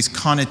meanings, these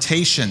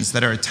connotations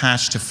that are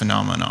attached to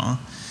phenomena,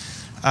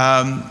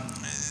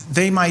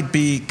 they might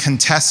be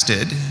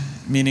contested,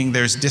 meaning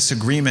there's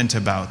disagreement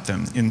about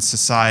them in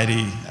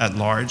society at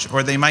large,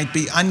 or they might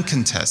be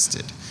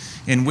uncontested,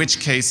 in which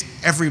case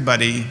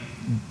everybody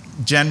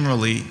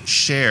generally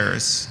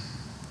shares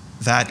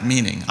that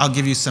meaning. I'll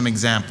give you some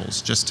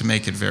examples just to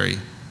make it very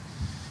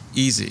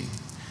easy.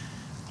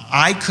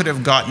 I could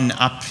have gotten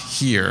up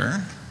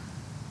here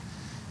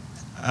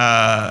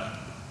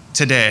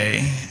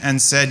today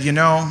and said, you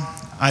know,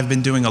 I've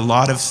been doing a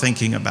lot of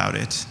thinking about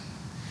it,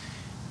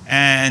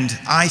 and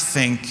I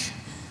think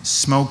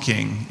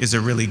smoking is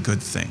a really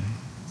good thing.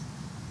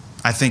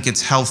 I think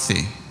it's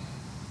healthy.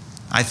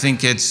 I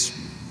think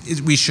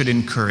we should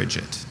encourage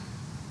it.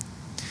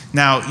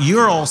 Now,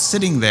 you're all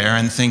sitting there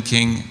and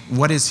thinking,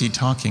 what is he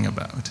talking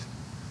about?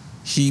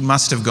 He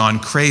must have gone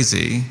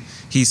crazy.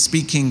 He's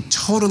speaking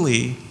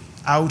totally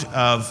out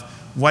of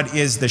what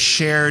is the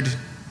shared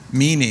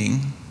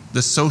meaning,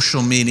 the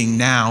social meaning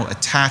now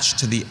attached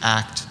to the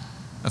act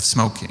of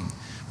smoking,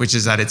 which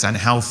is that it's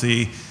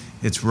unhealthy,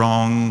 it's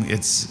wrong,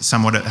 it's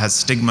somewhat has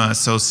stigma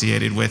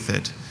associated with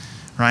it,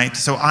 right?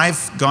 So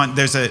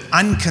there's an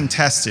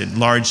uncontested,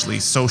 largely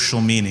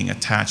social meaning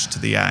attached to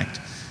the act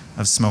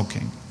of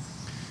smoking.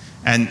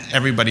 And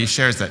everybody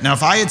shares that. Now,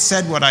 if I had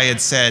said what I had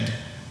said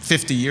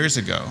 50 years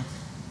ago,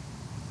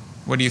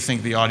 what do you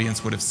think the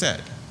audience would have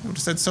said? They would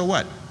have said, so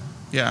what?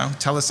 Yeah,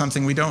 tell us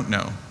something we don't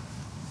know,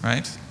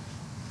 right?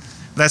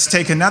 Let's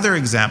take another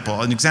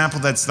example, an example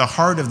that's the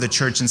heart of the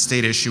church and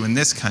state issue in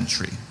this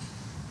country: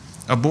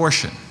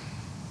 abortion.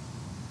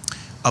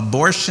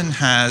 Abortion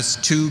has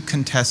two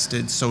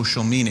contested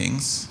social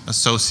meanings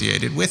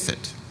associated with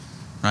it,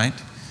 right?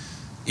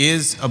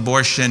 Is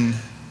abortion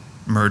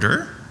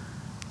murder,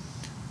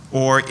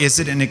 or is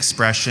it an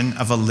expression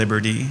of a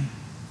liberty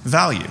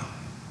value?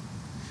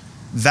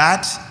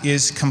 That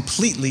is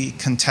completely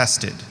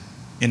contested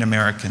in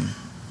American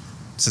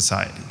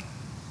society.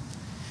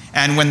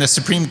 And when the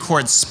Supreme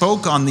Court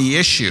spoke on the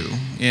issue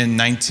in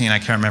I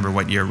can't remember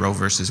what year Roe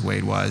versus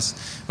Wade was,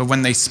 but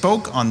when they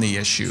spoke on the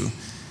issue,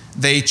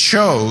 they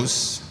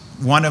chose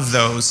one of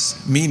those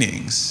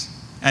meanings.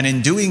 And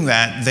in doing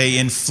that, they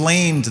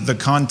inflamed the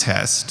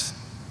contest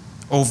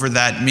over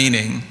that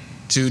meaning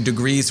to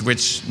degrees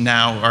which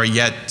now are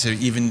yet to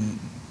even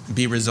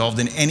be resolved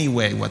in any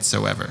way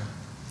whatsoever.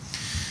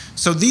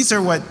 So these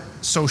are what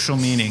social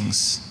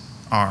meanings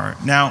are.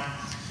 Now,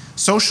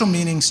 social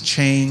meanings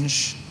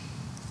change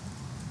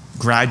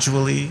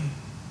gradually,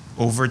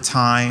 over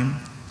time,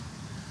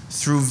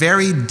 through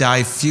very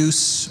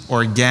diffuse,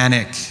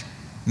 organic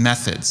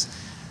methods.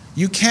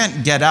 You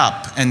can't get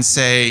up and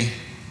say,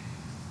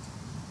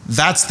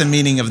 that's the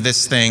meaning of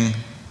this thing,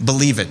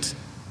 believe it,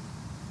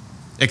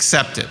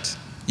 accept it.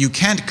 You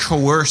can't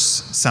coerce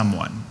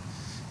someone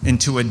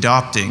into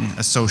adopting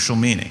a social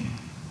meaning.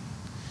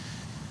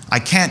 I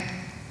can't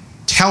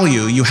tell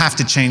you, you have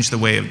to change the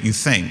way you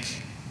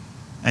think.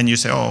 And you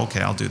say, oh,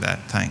 okay, I'll do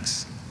that,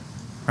 thanks,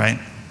 right?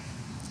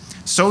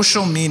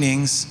 Social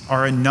meanings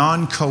are a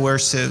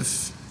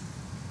non-coercive,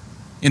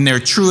 in their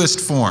truest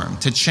form.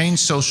 To change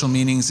social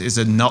meanings is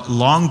a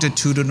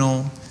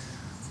longitudinal,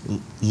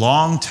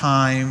 long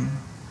time,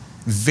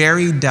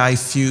 very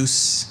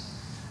diffuse,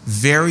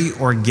 very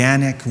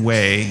organic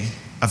way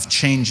of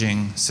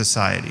changing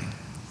society.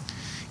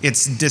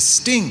 It's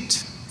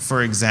distinct,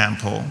 for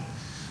example,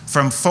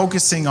 from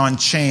focusing on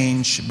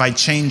change by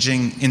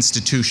changing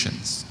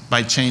institutions,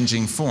 by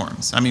changing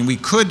forms. I mean, we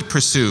could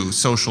pursue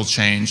social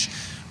change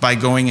by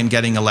going and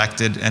getting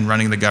elected and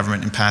running the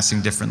government and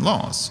passing different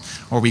laws.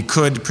 Or we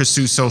could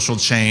pursue social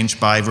change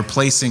by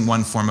replacing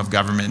one form of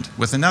government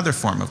with another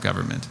form of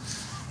government,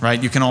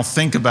 right? You can all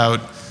think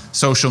about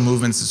social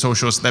movements and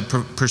socialists that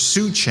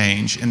pursue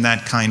change in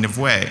that kind of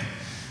way.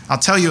 I'll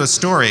tell you a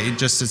story,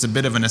 just as a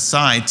bit of an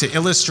aside, to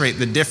illustrate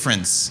the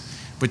difference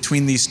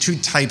between these two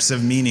types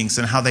of meanings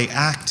and how they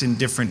act in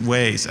different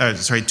ways.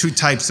 Two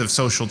types of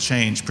social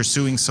change,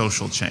 pursuing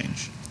social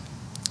change.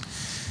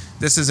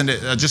 This isn't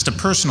just a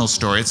personal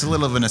story, it's a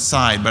little of an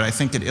aside, but I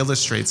think it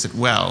illustrates it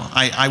well.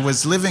 I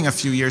was living a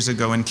few years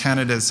ago in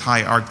Canada's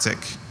high Arctic.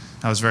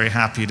 I was very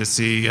happy to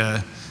see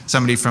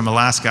somebody from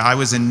Alaska. I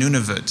was in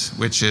Nunavut,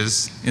 which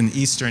is in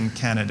eastern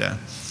Canada.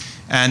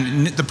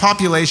 And the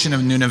population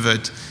of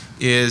Nunavut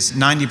is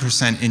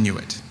 90%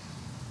 Inuit.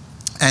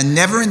 And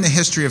never in the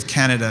history of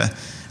Canada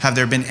have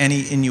there been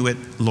any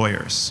Inuit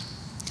lawyers.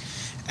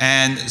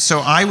 And so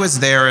I was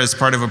there as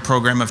part of a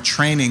program of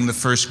training the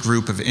first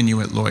group of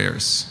Inuit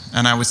lawyers.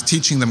 And I was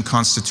teaching them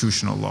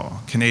constitutional law,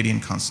 Canadian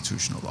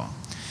constitutional law,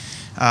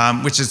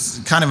 which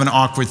is kind of an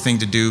awkward thing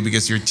to do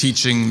because you're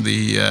teaching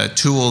the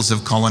tools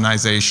of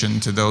colonization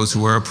to those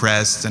who are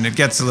oppressed, and it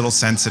gets a little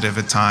sensitive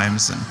at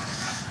times,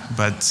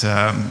 but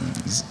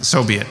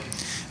so be it.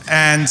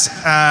 And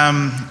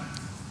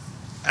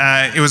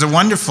it was a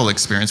wonderful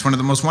experience, one of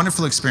the most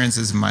wonderful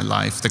experiences of my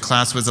life. The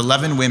class was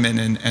 11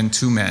 women and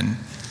 2 men.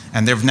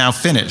 And they've now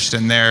finished,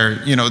 and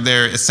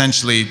they're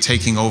essentially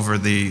taking over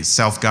the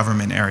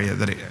self-government area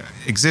that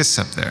exists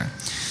up there.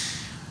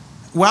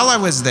 While I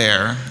was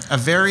there, a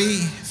very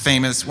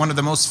famous, one of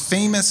the most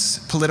famous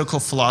political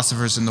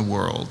philosophers in the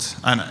world,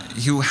 and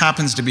who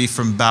happens to be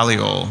from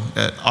Balliol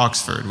at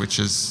Oxford, which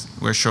is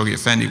where Shoghi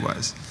Effendi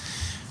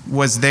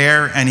was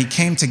there, and he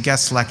came to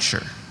guest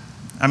lecture.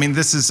 I mean,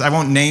 I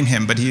won't name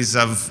him, but he's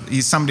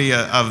somebody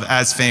of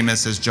as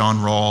famous as John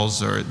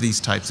Rawls or these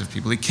types of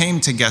people. He came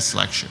to guest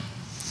lecture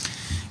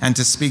and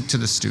to speak to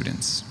the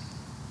students.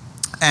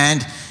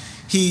 And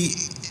he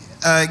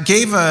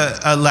gave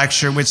a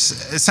lecture, which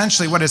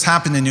essentially what has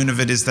happened in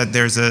Nunavut is that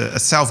there's a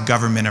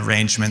self-government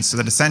arrangement, so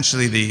that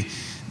essentially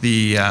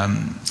the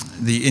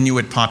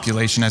Inuit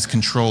population has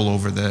control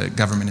over the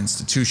government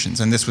institutions,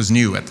 and this was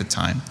new at the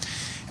time.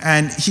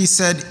 And he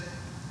said,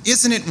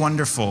 isn't it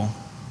wonderful?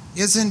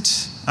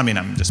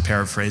 I'm just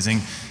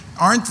paraphrasing,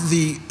 aren't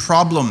the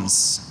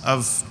problems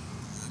of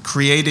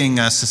creating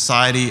a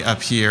society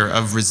up here,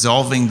 of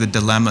resolving the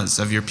dilemmas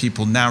of your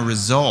people now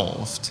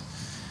resolved,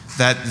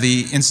 that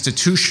the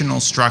institutional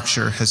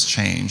structure has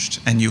changed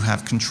and you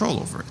have control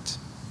over it?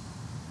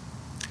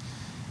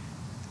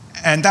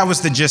 And that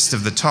was the gist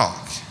of the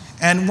talk.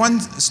 And one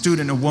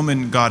student, a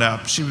woman, got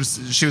up. She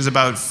was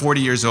about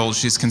 40 years old.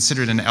 She's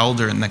considered an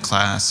elder in the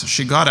class.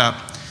 She got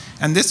up,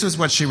 and this was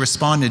what she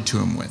responded to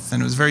him with,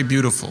 and it was very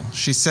beautiful.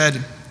 She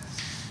said,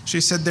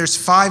 there's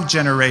 5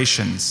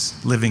 generations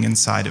living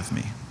inside of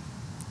me.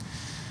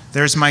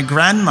 There's my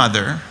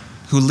grandmother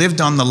who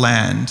lived on the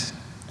land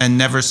and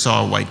never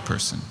saw a white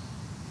person.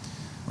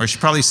 Or she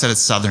probably said a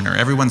southerner.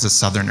 Everyone's a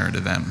southerner to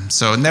them.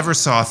 So never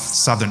saw a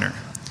southerner,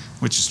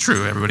 which is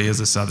true. Everybody is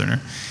a southerner.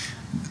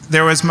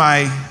 There was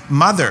my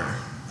mother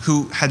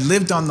who had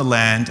lived on the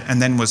land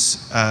and then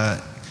was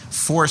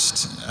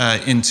forced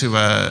into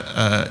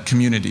a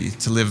community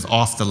to live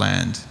off the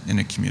land in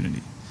a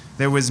community.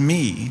 There was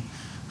me,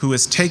 who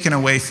was taken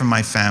away from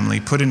my family,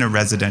 put in a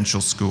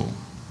residential school.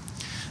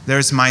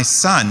 There's my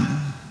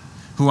son,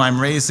 who I'm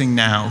raising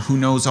now, who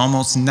knows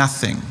almost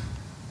nothing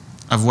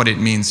of what it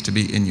means to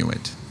be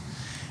Inuit.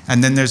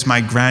 And then there's my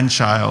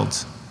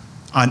grandchild,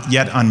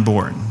 yet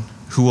unborn,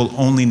 who will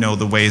only know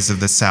the ways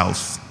of the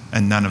South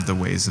and none of the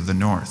ways of the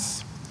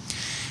North.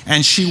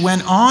 And she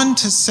went on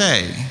to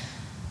say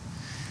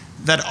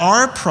that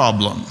our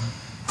problem,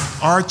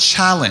 our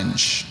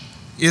challenge,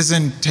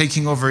 isn't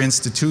taking over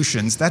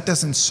institutions. That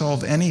doesn't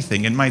solve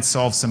anything. It might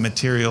solve some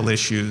material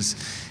issues.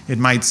 It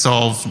might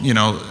solve,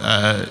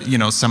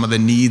 some of the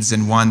needs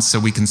and wants so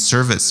we can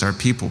service our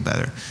people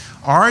better.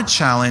 Our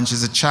challenge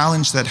is a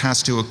challenge that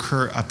has to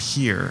occur up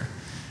here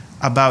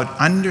about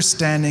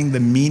understanding the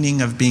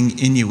meaning of being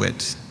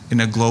Inuit in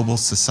a global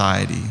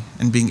society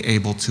and being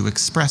able to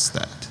express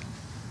that.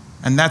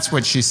 And that's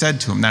what she said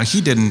to him. Now,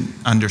 he didn't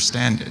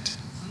understand it.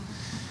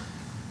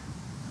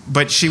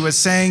 But she was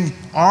saying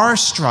our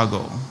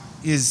struggle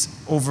is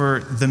over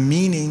the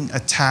meaning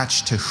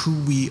attached to who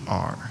we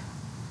are.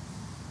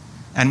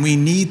 And we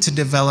need to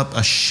develop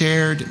a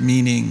shared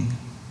meaning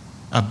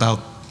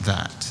about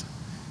that.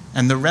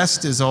 And the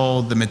rest is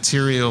all the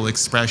material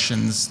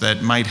expressions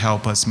that might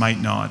help us, might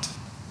not,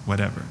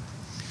 whatever.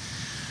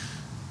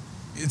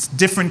 It's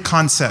different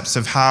concepts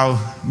of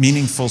how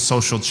meaningful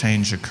social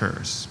change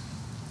occurs.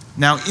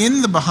 Now,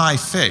 in the Bahá'í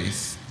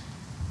Faith,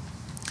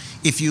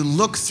 if you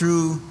look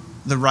through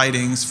the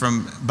writings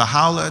from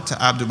Baha'u'llah to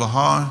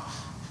Abdu'l-Baha,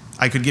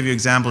 I could give you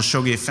examples,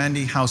 Shoghi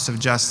Effendi, House of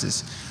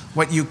Justice.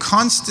 What you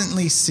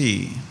constantly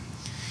see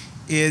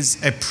is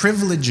a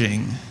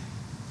privileging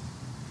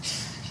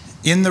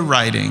in the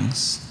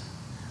writings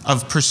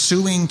of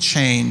pursuing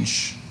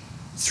change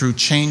through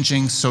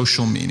changing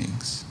social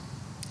meanings.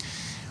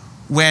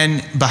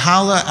 When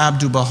Baha'u'llah,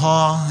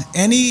 Abdu'l-Baha,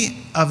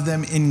 any of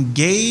them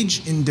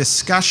engage in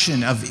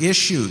discussion of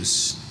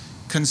issues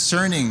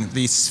concerning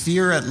the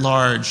sphere at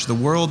large, the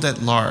world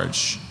at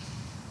large,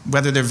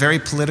 whether they're very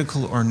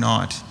political or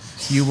not,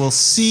 you will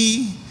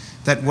see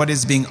that what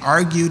is being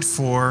argued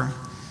for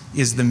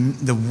is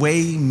the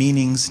way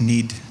meanings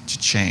need to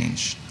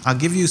change. I'll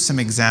give you some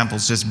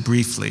examples just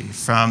briefly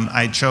from,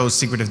 I chose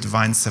Secret of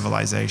Divine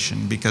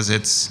Civilization because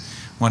it's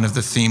one of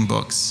the theme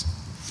books.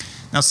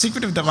 Now,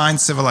 Secret of Divine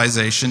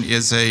Civilization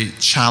is a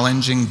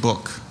challenging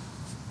book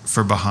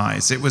for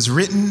Baha'is. It was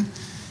written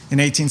in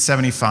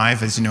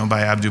 1875, as you know,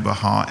 by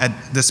Abdu'l-Baha,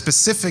 at the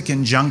specific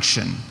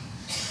injunction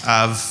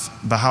of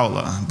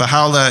Baha'u'llah.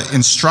 Baha'u'llah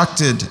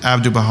instructed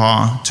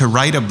Abdu'l-Baha to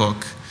write a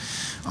book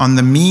on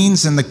the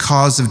means and the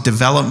cause of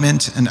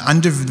development and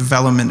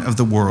underdevelopment of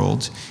the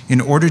world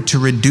in order to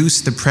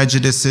reduce the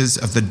prejudices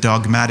of the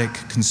dogmatic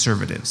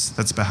conservatives.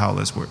 That's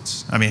Baha'u'llah's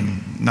words. I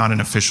mean, not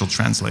an official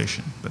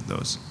translation, but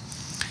those.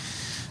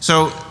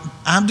 So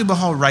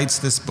Abdu'l-Baha writes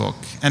this book,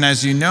 and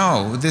as you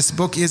know, this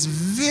book is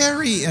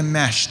very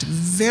enmeshed,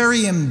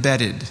 very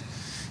embedded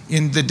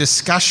in the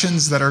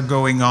discussions that are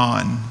going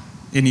on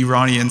in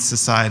Iranian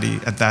society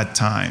at that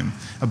time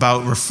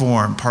about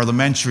reform,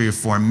 parliamentary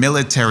reform,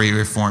 military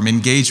reform,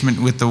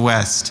 engagement with the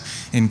West,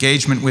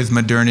 engagement with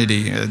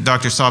modernity.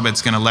 Dr.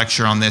 Sabet's going to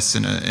lecture on this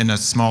in a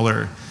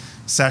smaller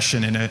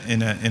session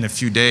in a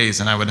few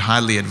days, and I would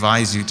highly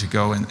advise you to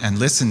go and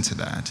listen to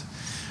that.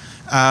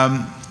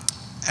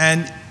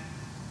 And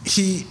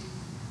he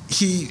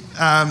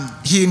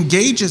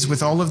engages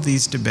with all of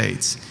these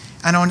debates,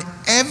 and on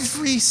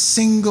every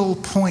single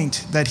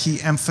point that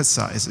he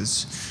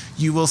emphasizes,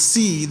 you will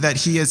see that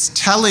he is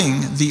telling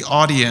the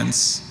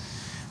audience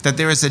that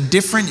there is a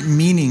different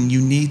meaning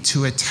you need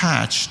to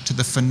attach to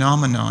the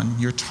phenomenon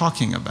you're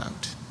talking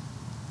about.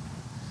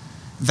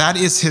 That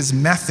is his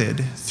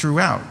method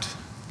throughout.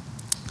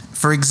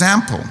 For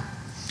example,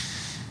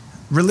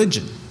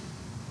 religion.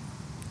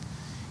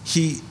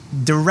 He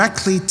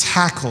directly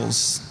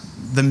tackles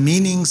the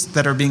meanings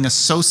that are being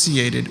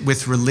associated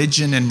with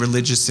religion and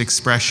religious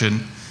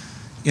expression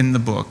in the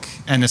book,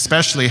 and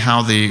especially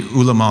how the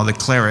ulama, the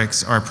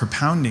clerics, are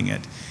propounding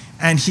it.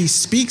 And he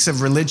speaks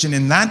of religion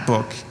in that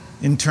book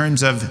in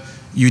terms of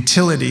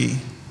utility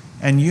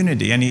and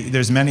unity. And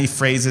there's many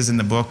phrases in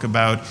the book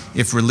about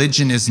if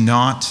religion is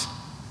not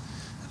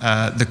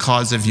the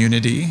cause of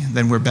unity,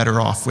 then we're better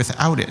off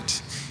without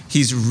it.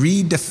 He's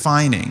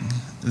redefining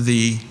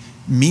the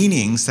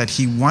meanings that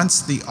he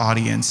wants the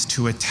audience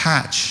to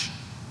attach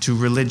to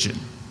religion.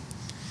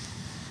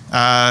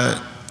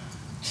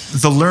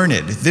 The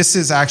learned, this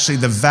is actually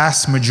the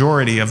vast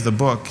majority of the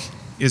book,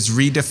 is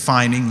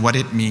redefining what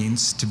it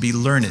means to be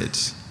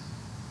learned,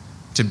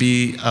 to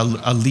be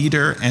a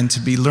leader and to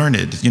be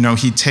learned. You know,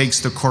 he takes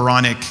the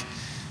Quranic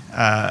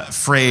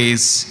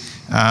phrase,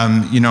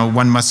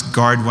 one must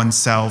guard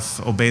oneself,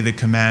 obey the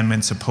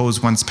commandments,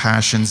 oppose one's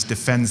passions,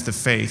 defends the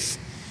faith.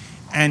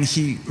 And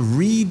he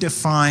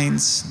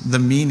redefines the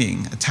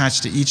meaning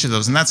attached to each of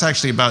those. And that's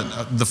actually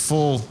about the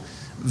full,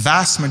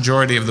 vast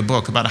majority of the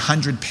book, about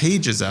 100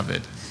 pages of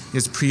it,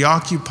 is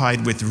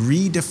preoccupied with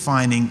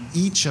redefining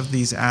each of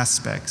these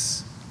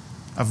aspects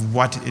of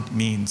what it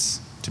means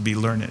to be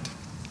learned.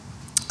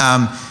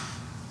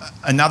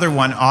 Another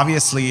one,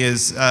 obviously,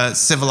 is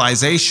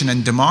civilization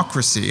and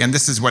democracy, and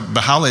this is what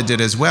Baha'u'llah did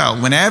as well.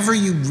 Whenever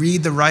you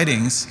read the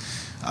writings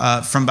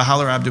from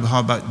Baha'u'llah or Abdu'l-Baha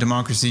about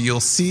democracy,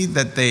 you'll see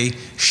that they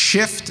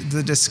shift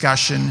the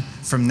discussion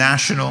from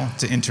national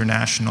to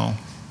international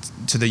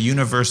to the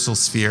universal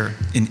sphere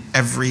in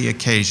every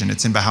occasion.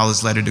 It's in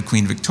Baha'u'llah's letter to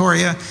Queen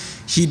Victoria.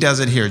 He does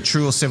it here.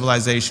 True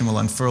civilization will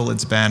unfurl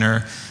its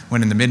banner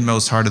when in the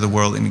midmost heart of the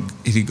world, and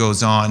he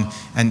goes on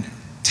and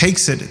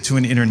takes it to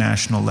an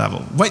international level.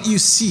 What you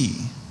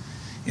see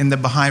in the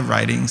Baha'i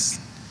writings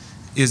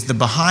is the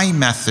Baha'i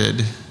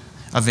method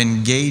of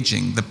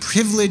engaging, the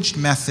privileged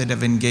method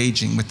of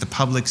engaging with the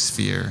public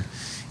sphere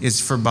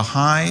is for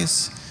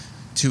Baha'is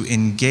to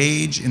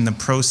engage in the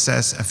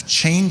process of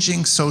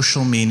changing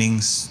social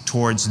meanings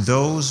towards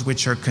those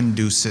which are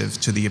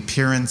conducive to the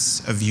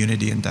appearance of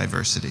unity and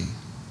diversity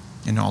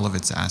in all of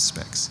its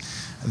aspects.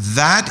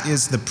 That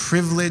is the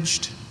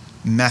privileged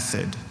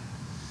method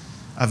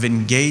of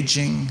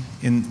engaging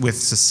with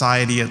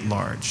society at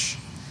large.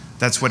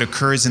 That's what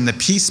occurs in the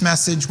peace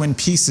message when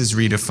peace is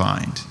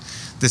redefined.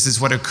 This is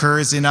what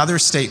occurs in other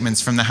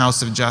statements from the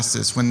House of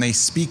Justice when they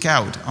speak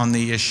out on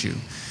the issue.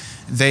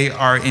 They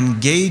are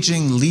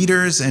engaging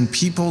leaders and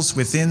peoples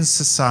within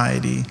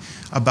society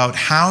about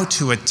how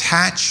to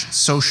attach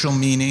social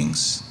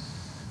meanings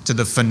to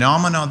the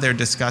phenomena they're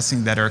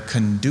discussing that are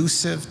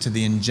conducive to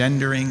the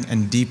engendering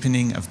and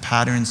deepening of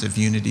patterns of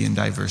unity and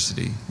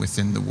diversity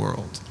within the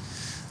world.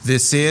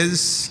 This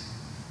is,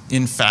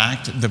 in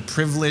fact, the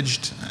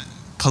privileged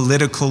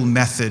political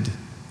method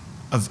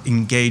of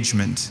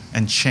engagement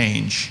and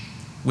change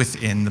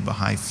within the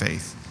Baha'i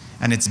faith.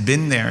 And it's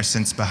been there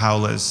since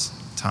Baha'u'llah's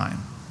time.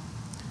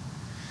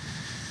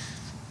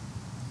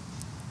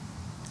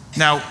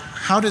 Now,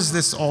 how does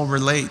this all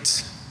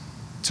relate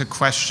to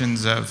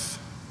questions of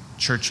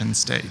church and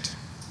state?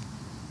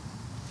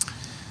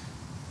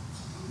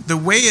 The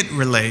way it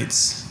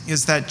relates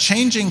is that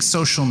changing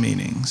social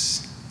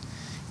meanings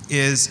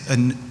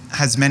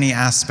has many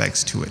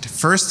aspects to it.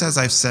 First, as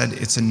I've said,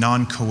 it's a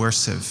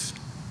non-coercive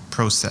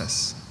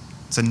process.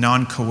 It's a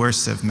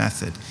non-coercive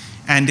method.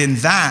 And in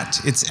that,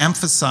 it's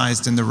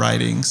emphasized in the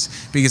writings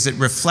because it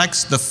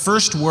reflects the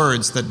first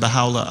words that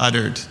Baha'u'llah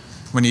uttered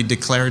when he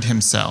declared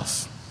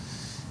himself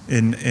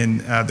in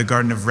the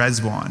Garden of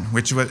Rezwan,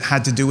 which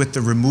had to do with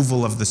the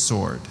removal of the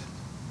sword,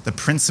 the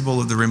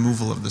principle of the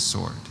removal of the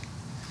sword.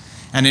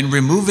 And in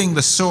removing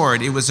the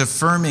sword, it was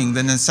affirming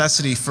the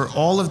necessity for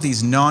all of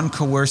these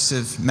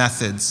non-coercive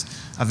methods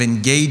of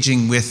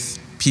engaging with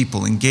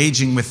people,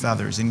 engaging with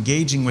others,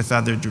 engaging with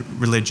other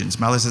religions.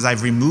 Mahler says,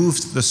 I've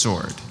removed the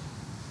sword.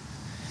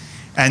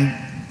 And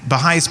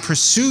Baha'is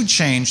pursue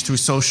change through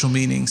social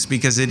meanings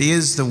because it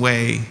is the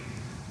way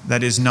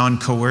that is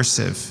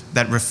non-coercive,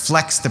 that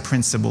reflects the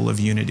principle of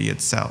unity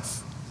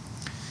itself.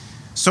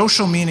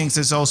 Social meanings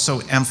is also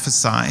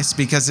emphasized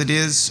because it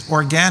is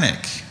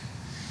organic.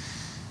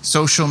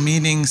 Social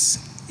meanings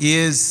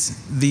is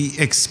the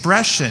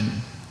expression,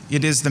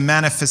 it is the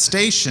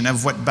manifestation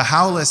of what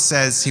Baha'u'llah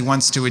says he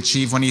wants to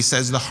achieve when he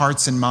says the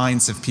hearts and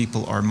minds of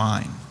people are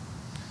mine.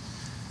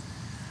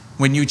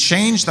 When you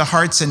change the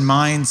hearts and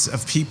minds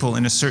of people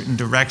in a certain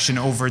direction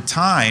over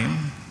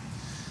time,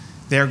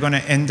 they're going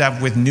to end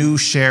up with new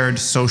shared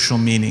social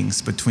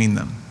meanings between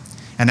them.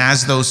 And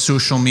as those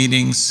social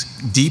meanings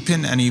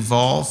deepen and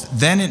evolve,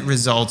 then it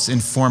results in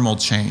formal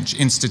change,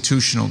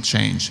 institutional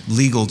change,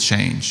 legal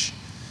change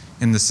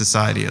in the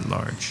society at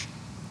large.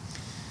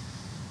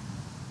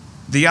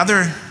 The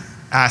other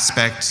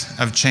aspect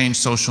of changed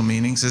social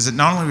meanings is it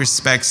not only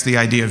respects the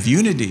idea of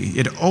unity,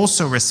 it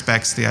also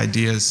respects the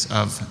ideas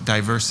of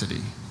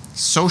diversity.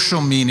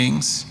 Social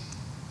meanings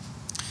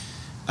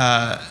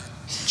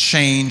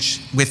change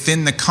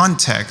within the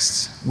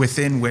context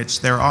within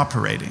which they're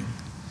operating.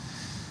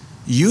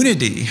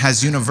 Unity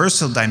has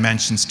universal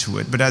dimensions to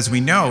it, but as we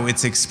know,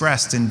 it's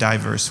expressed in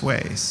diverse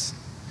ways.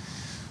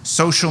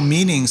 social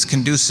meanings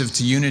conducive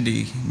to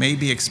unity may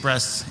be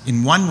expressed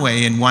in one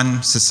way in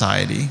one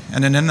society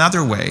and in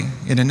another way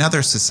in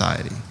another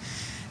society.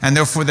 And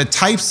therefore, the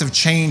types of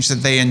change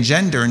that they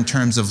engender in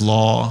terms of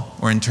law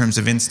or in terms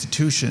of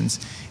institutions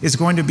is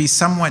going to be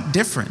somewhat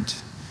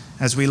different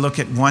as we look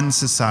at one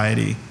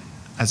society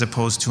as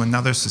opposed to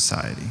another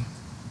society.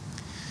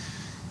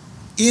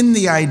 In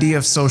the idea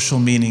of social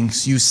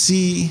meanings, you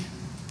see,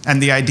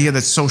 and the idea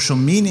that social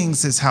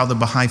meanings is how the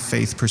Baha'i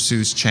Faith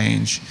pursues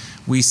change,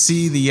 we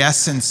see the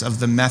essence of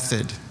the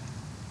method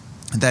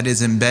that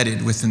is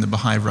embedded within the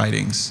Baha'i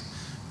writings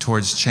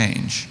towards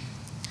change.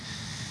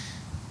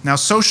 Now,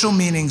 social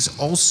meanings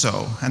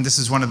also, and this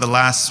is one of the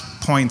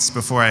last points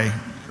before I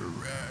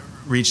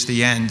reach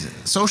the end,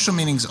 social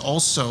meanings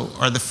also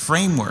are the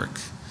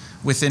framework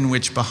within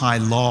which Baha'i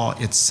law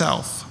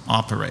itself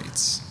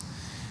operates.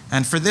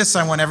 And for this,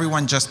 I want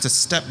everyone just to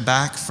step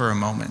back for a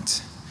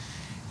moment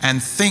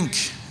and think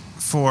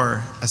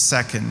for a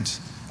second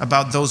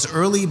about those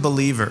early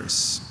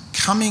believers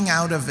coming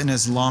out of an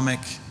Islamic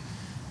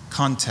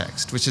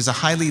context, which is a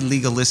highly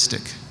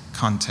legalistic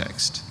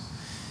context,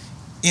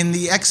 in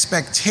the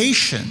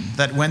expectation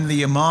that when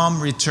the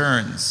Imam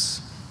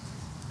returns,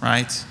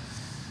 right,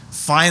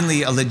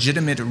 finally a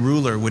legitimate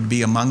ruler would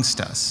be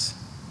amongst us,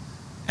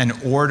 and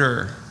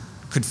order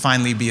could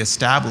finally be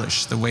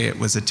established the way it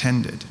was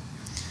intended.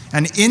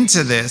 And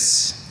into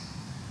this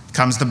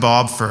comes the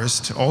Bab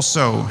first,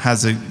 also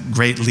has a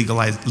great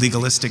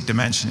legalistic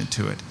dimension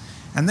to it.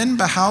 And then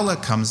Baha'u'llah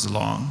comes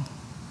along.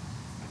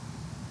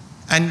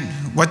 And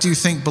what do you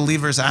think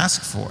believers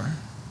ask for?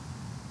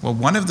 Well,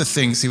 one of the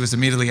things he was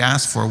immediately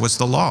asked for was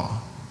the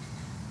law,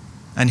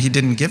 and he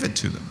didn't give it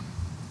to them.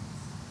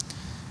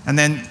 And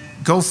then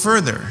go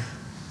further.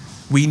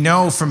 We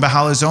know from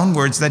Baha'u'llah's own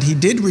words that he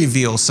did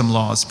reveal some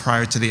laws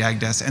prior to the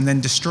Aqdas and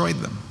then destroyed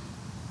them.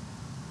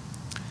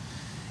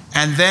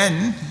 And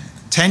then,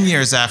 10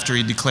 years after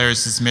he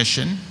declares his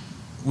mission,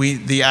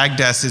 the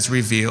Aqdas is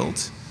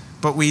revealed,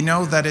 but we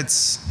know that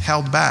it's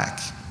held back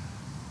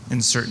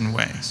in certain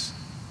ways.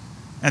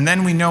 And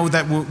then we know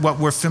that what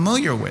we're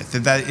familiar with,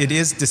 that it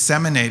is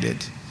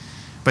disseminated,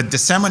 but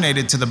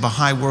disseminated to the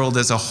Baha'i world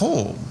as a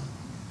whole,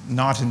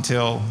 not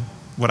until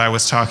what I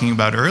was talking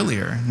about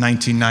earlier,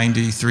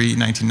 1993,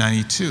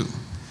 1992.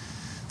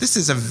 This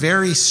is a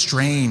very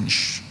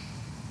strange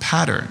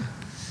pattern.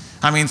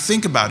 I mean,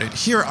 think about it.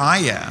 Here I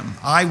am.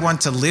 I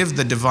want to live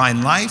the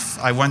divine life.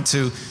 I want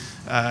to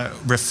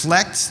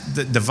reflect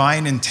the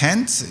divine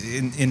intent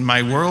in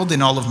my world,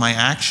 in all of my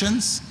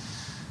actions.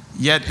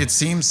 Yet it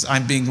seems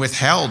I'm being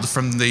withheld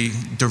from the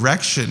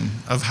direction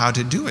of how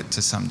to do it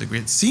to some degree.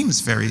 It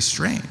seems very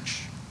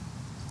strange.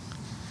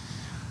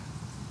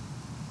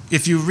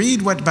 If you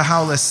read what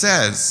Baha'u'llah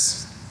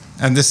says,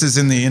 and this is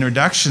in the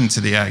introduction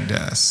to the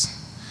Aqdas,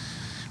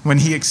 when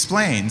he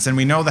explains, and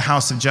we know the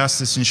House of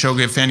Justice and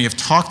Shoghi Effendi have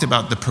talked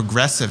about the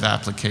progressive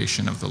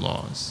application of the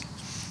laws.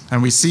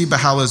 And we see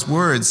Baha'u'llah's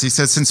words. He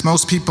says, since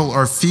most people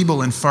are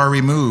feeble and far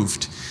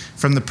removed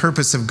from the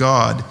purpose of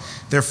God,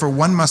 therefore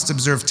one must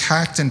observe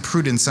tact and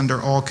prudence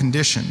under all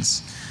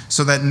conditions,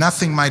 so that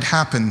nothing might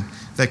happen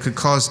that could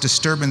cause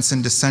disturbance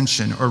and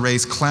dissension or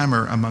raise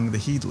clamor among the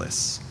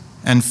heedless.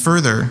 And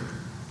further,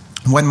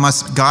 one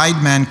must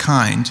guide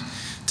mankind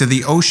to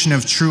the ocean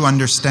of true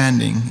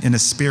understanding in a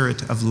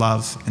spirit of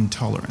love and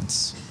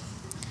tolerance.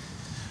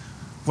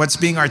 What's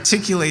being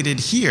articulated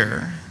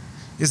here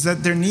is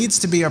that there needs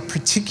to be a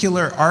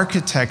particular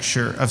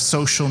architecture of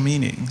social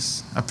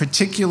meanings, a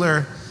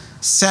particular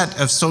set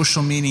of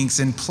social meanings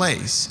in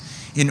place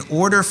in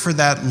order for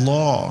that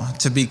law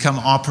to become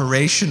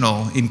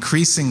operational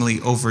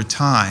increasingly over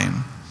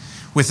time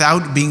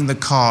without being the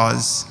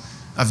cause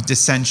of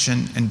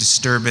dissension and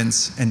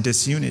disturbance and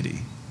disunity.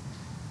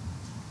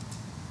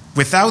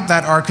 Without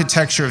that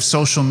architecture of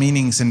social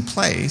meanings in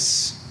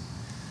place,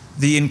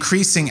 the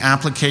increasing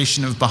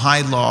application of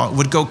Baha'i law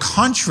would go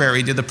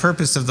contrary to the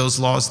purpose of those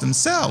laws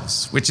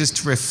themselves, which is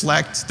to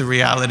reflect the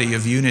reality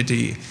of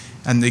unity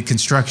and the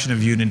construction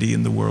of unity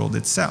in the world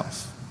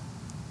itself.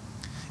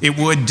 It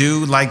would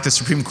do like the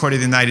Supreme Court of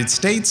the United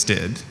States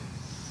did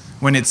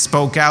when it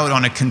spoke out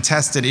on a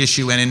contested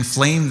issue and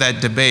inflamed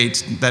that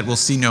debate that will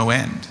see no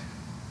end.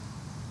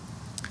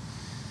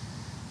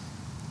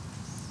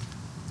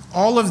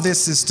 All of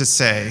this is to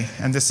say,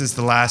 and this is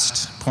the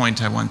last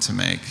point I want to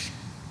make,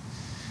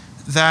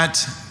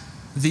 that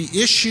the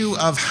issue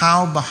of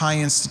how Baha'i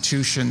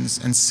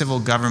institutions and civil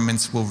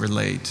governments will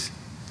relate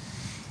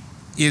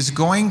is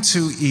going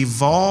to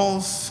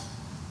evolve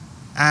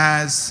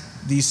as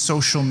these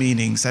social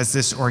meanings, as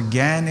this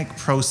organic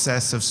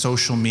process of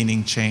social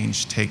meaning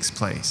change takes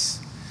place.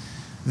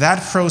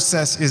 That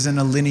process isn't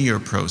a linear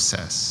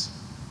process.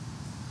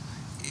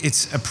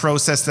 It's a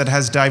process that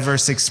has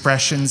diverse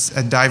expressions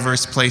at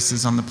diverse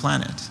places on the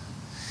planet.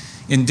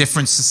 In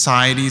different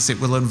societies,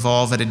 it will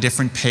evolve at a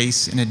different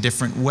pace in a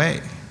different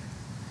way.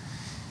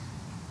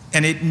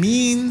 And it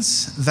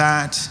means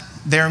that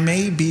there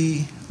may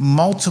be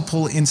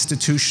multiple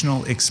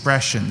institutional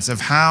expressions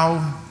of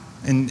how,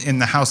 in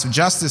the House of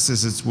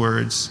Justice's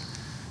words,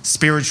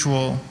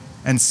 spiritual,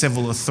 and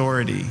civil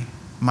authority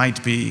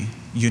might be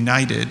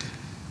united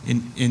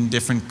in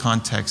different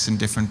contexts, in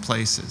different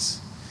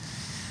places.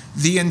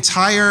 The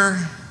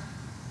entire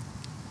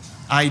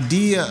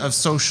idea of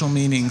social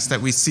meanings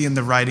that we see in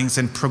the writings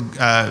and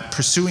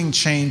pursuing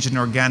change in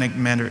organic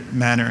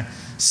manner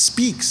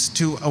speaks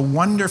to a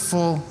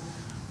wonderful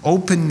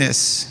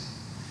openness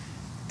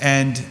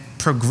and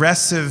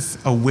progressive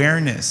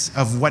awareness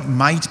of what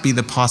might be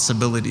the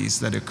possibilities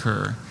that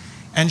occur,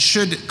 and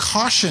should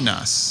caution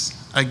us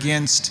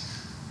against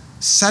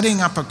setting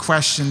up a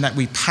question that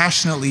we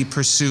passionately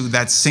pursue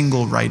that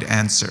single right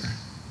answer,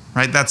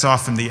 right? That's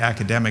often the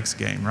academics'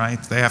 game,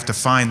 right? They have to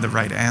find the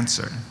right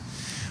answer.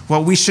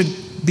 Well, we should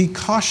be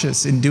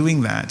cautious in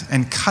doing that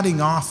and cutting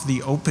off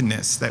the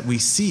openness that we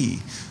see,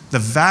 the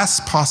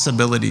vast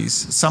possibilities.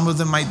 Some of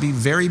them might be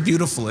very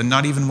beautiful and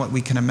not even what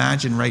we can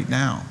imagine right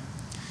now.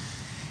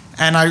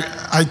 And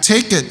I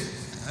take it,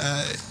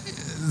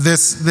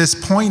 this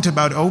point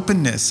about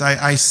openness,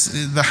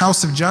 the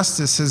House of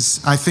Justice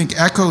has, I think,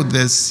 echoed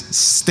this,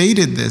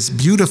 stated this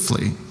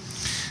beautifully.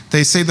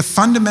 They say the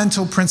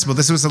fundamental principle,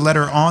 this was a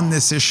letter on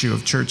this issue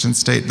of church and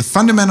state, the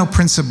fundamental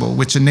principle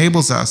which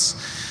enables us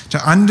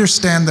to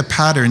understand the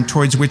pattern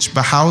towards which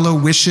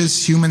Baha'u'llah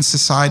wishes human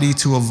society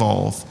to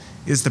evolve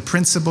is the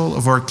principle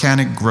of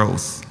organic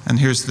growth. And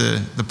here's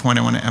the point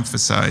I want to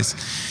emphasize,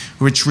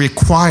 which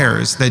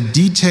requires that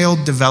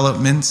detailed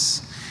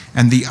developments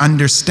and the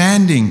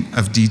understanding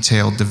of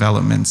detailed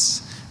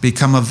developments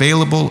become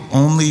available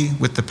only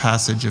with the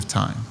passage of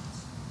time.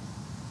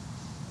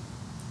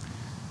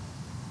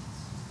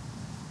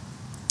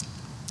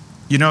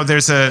 You know,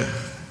 there's a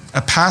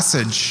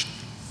passage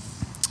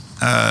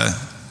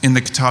in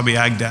the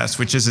Kitab-i-Aqdas,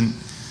 which isn't,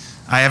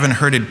 I haven't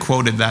heard it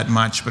quoted that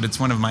much, but it's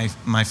one of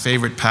my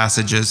favorite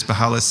passages.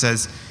 Baha'u'llah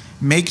says,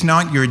 make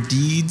not your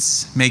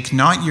deeds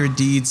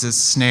as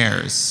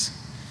snares,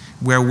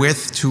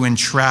 wherewith to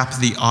entrap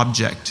the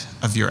object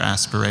of your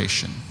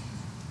aspiration.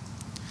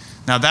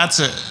 Now that's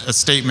a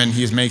statement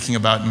he's making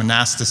about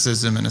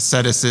monasticism and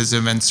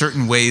asceticism and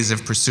certain ways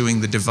of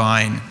pursuing the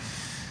divine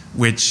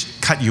which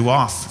cut you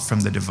off from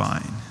the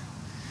divine.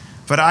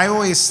 But I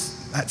always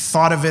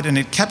thought of it, and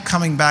it kept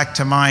coming back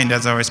to mind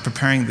as I was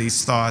preparing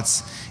these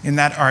thoughts, in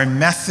that our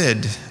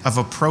method of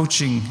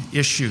approaching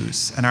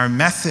issues and our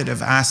method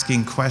of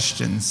asking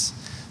questions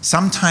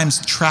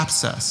sometimes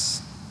traps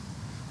us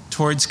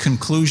towards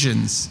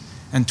conclusions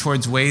and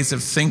towards ways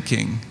of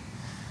thinking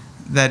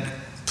that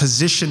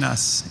position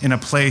us in a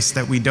place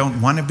that we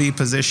don't want to be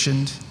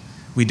positioned,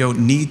 we don't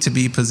need to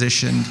be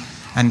positioned,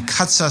 and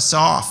cuts us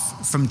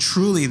off from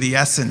truly the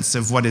essence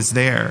of what is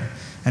there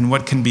and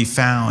what can be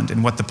found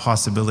and what the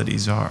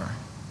possibilities are.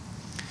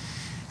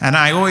 And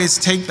I always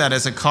take that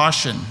as a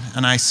caution,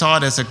 and I saw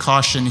it as a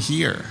caution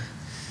here,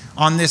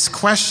 on this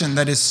question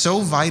that is so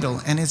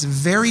vital and is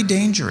very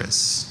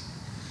dangerous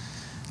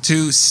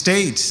to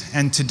state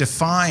and to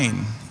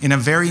define in a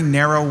very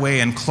narrow way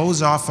and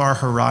close off our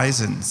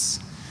horizons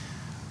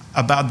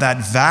about that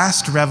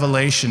vast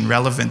revelation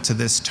relevant to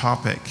this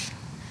topic,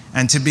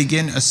 and to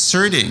begin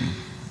asserting,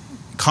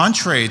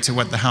 contrary to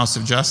what the House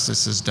of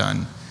Justice has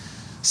done,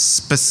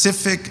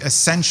 specific,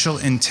 essential,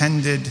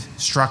 intended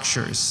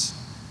structures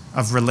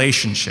of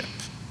relationship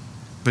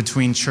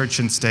between church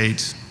and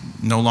state,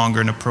 no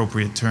longer an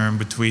appropriate term,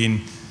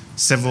 between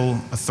civil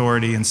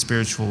authority and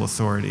spiritual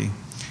authority,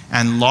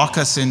 and lock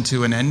us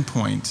into an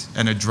endpoint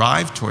and a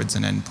drive towards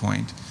an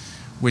endpoint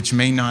which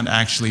may not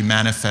actually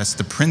manifest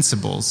the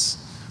principles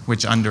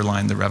which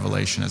underline the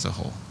revelation as a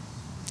whole.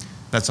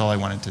 That's all I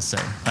wanted to say.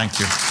 Thank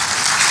you.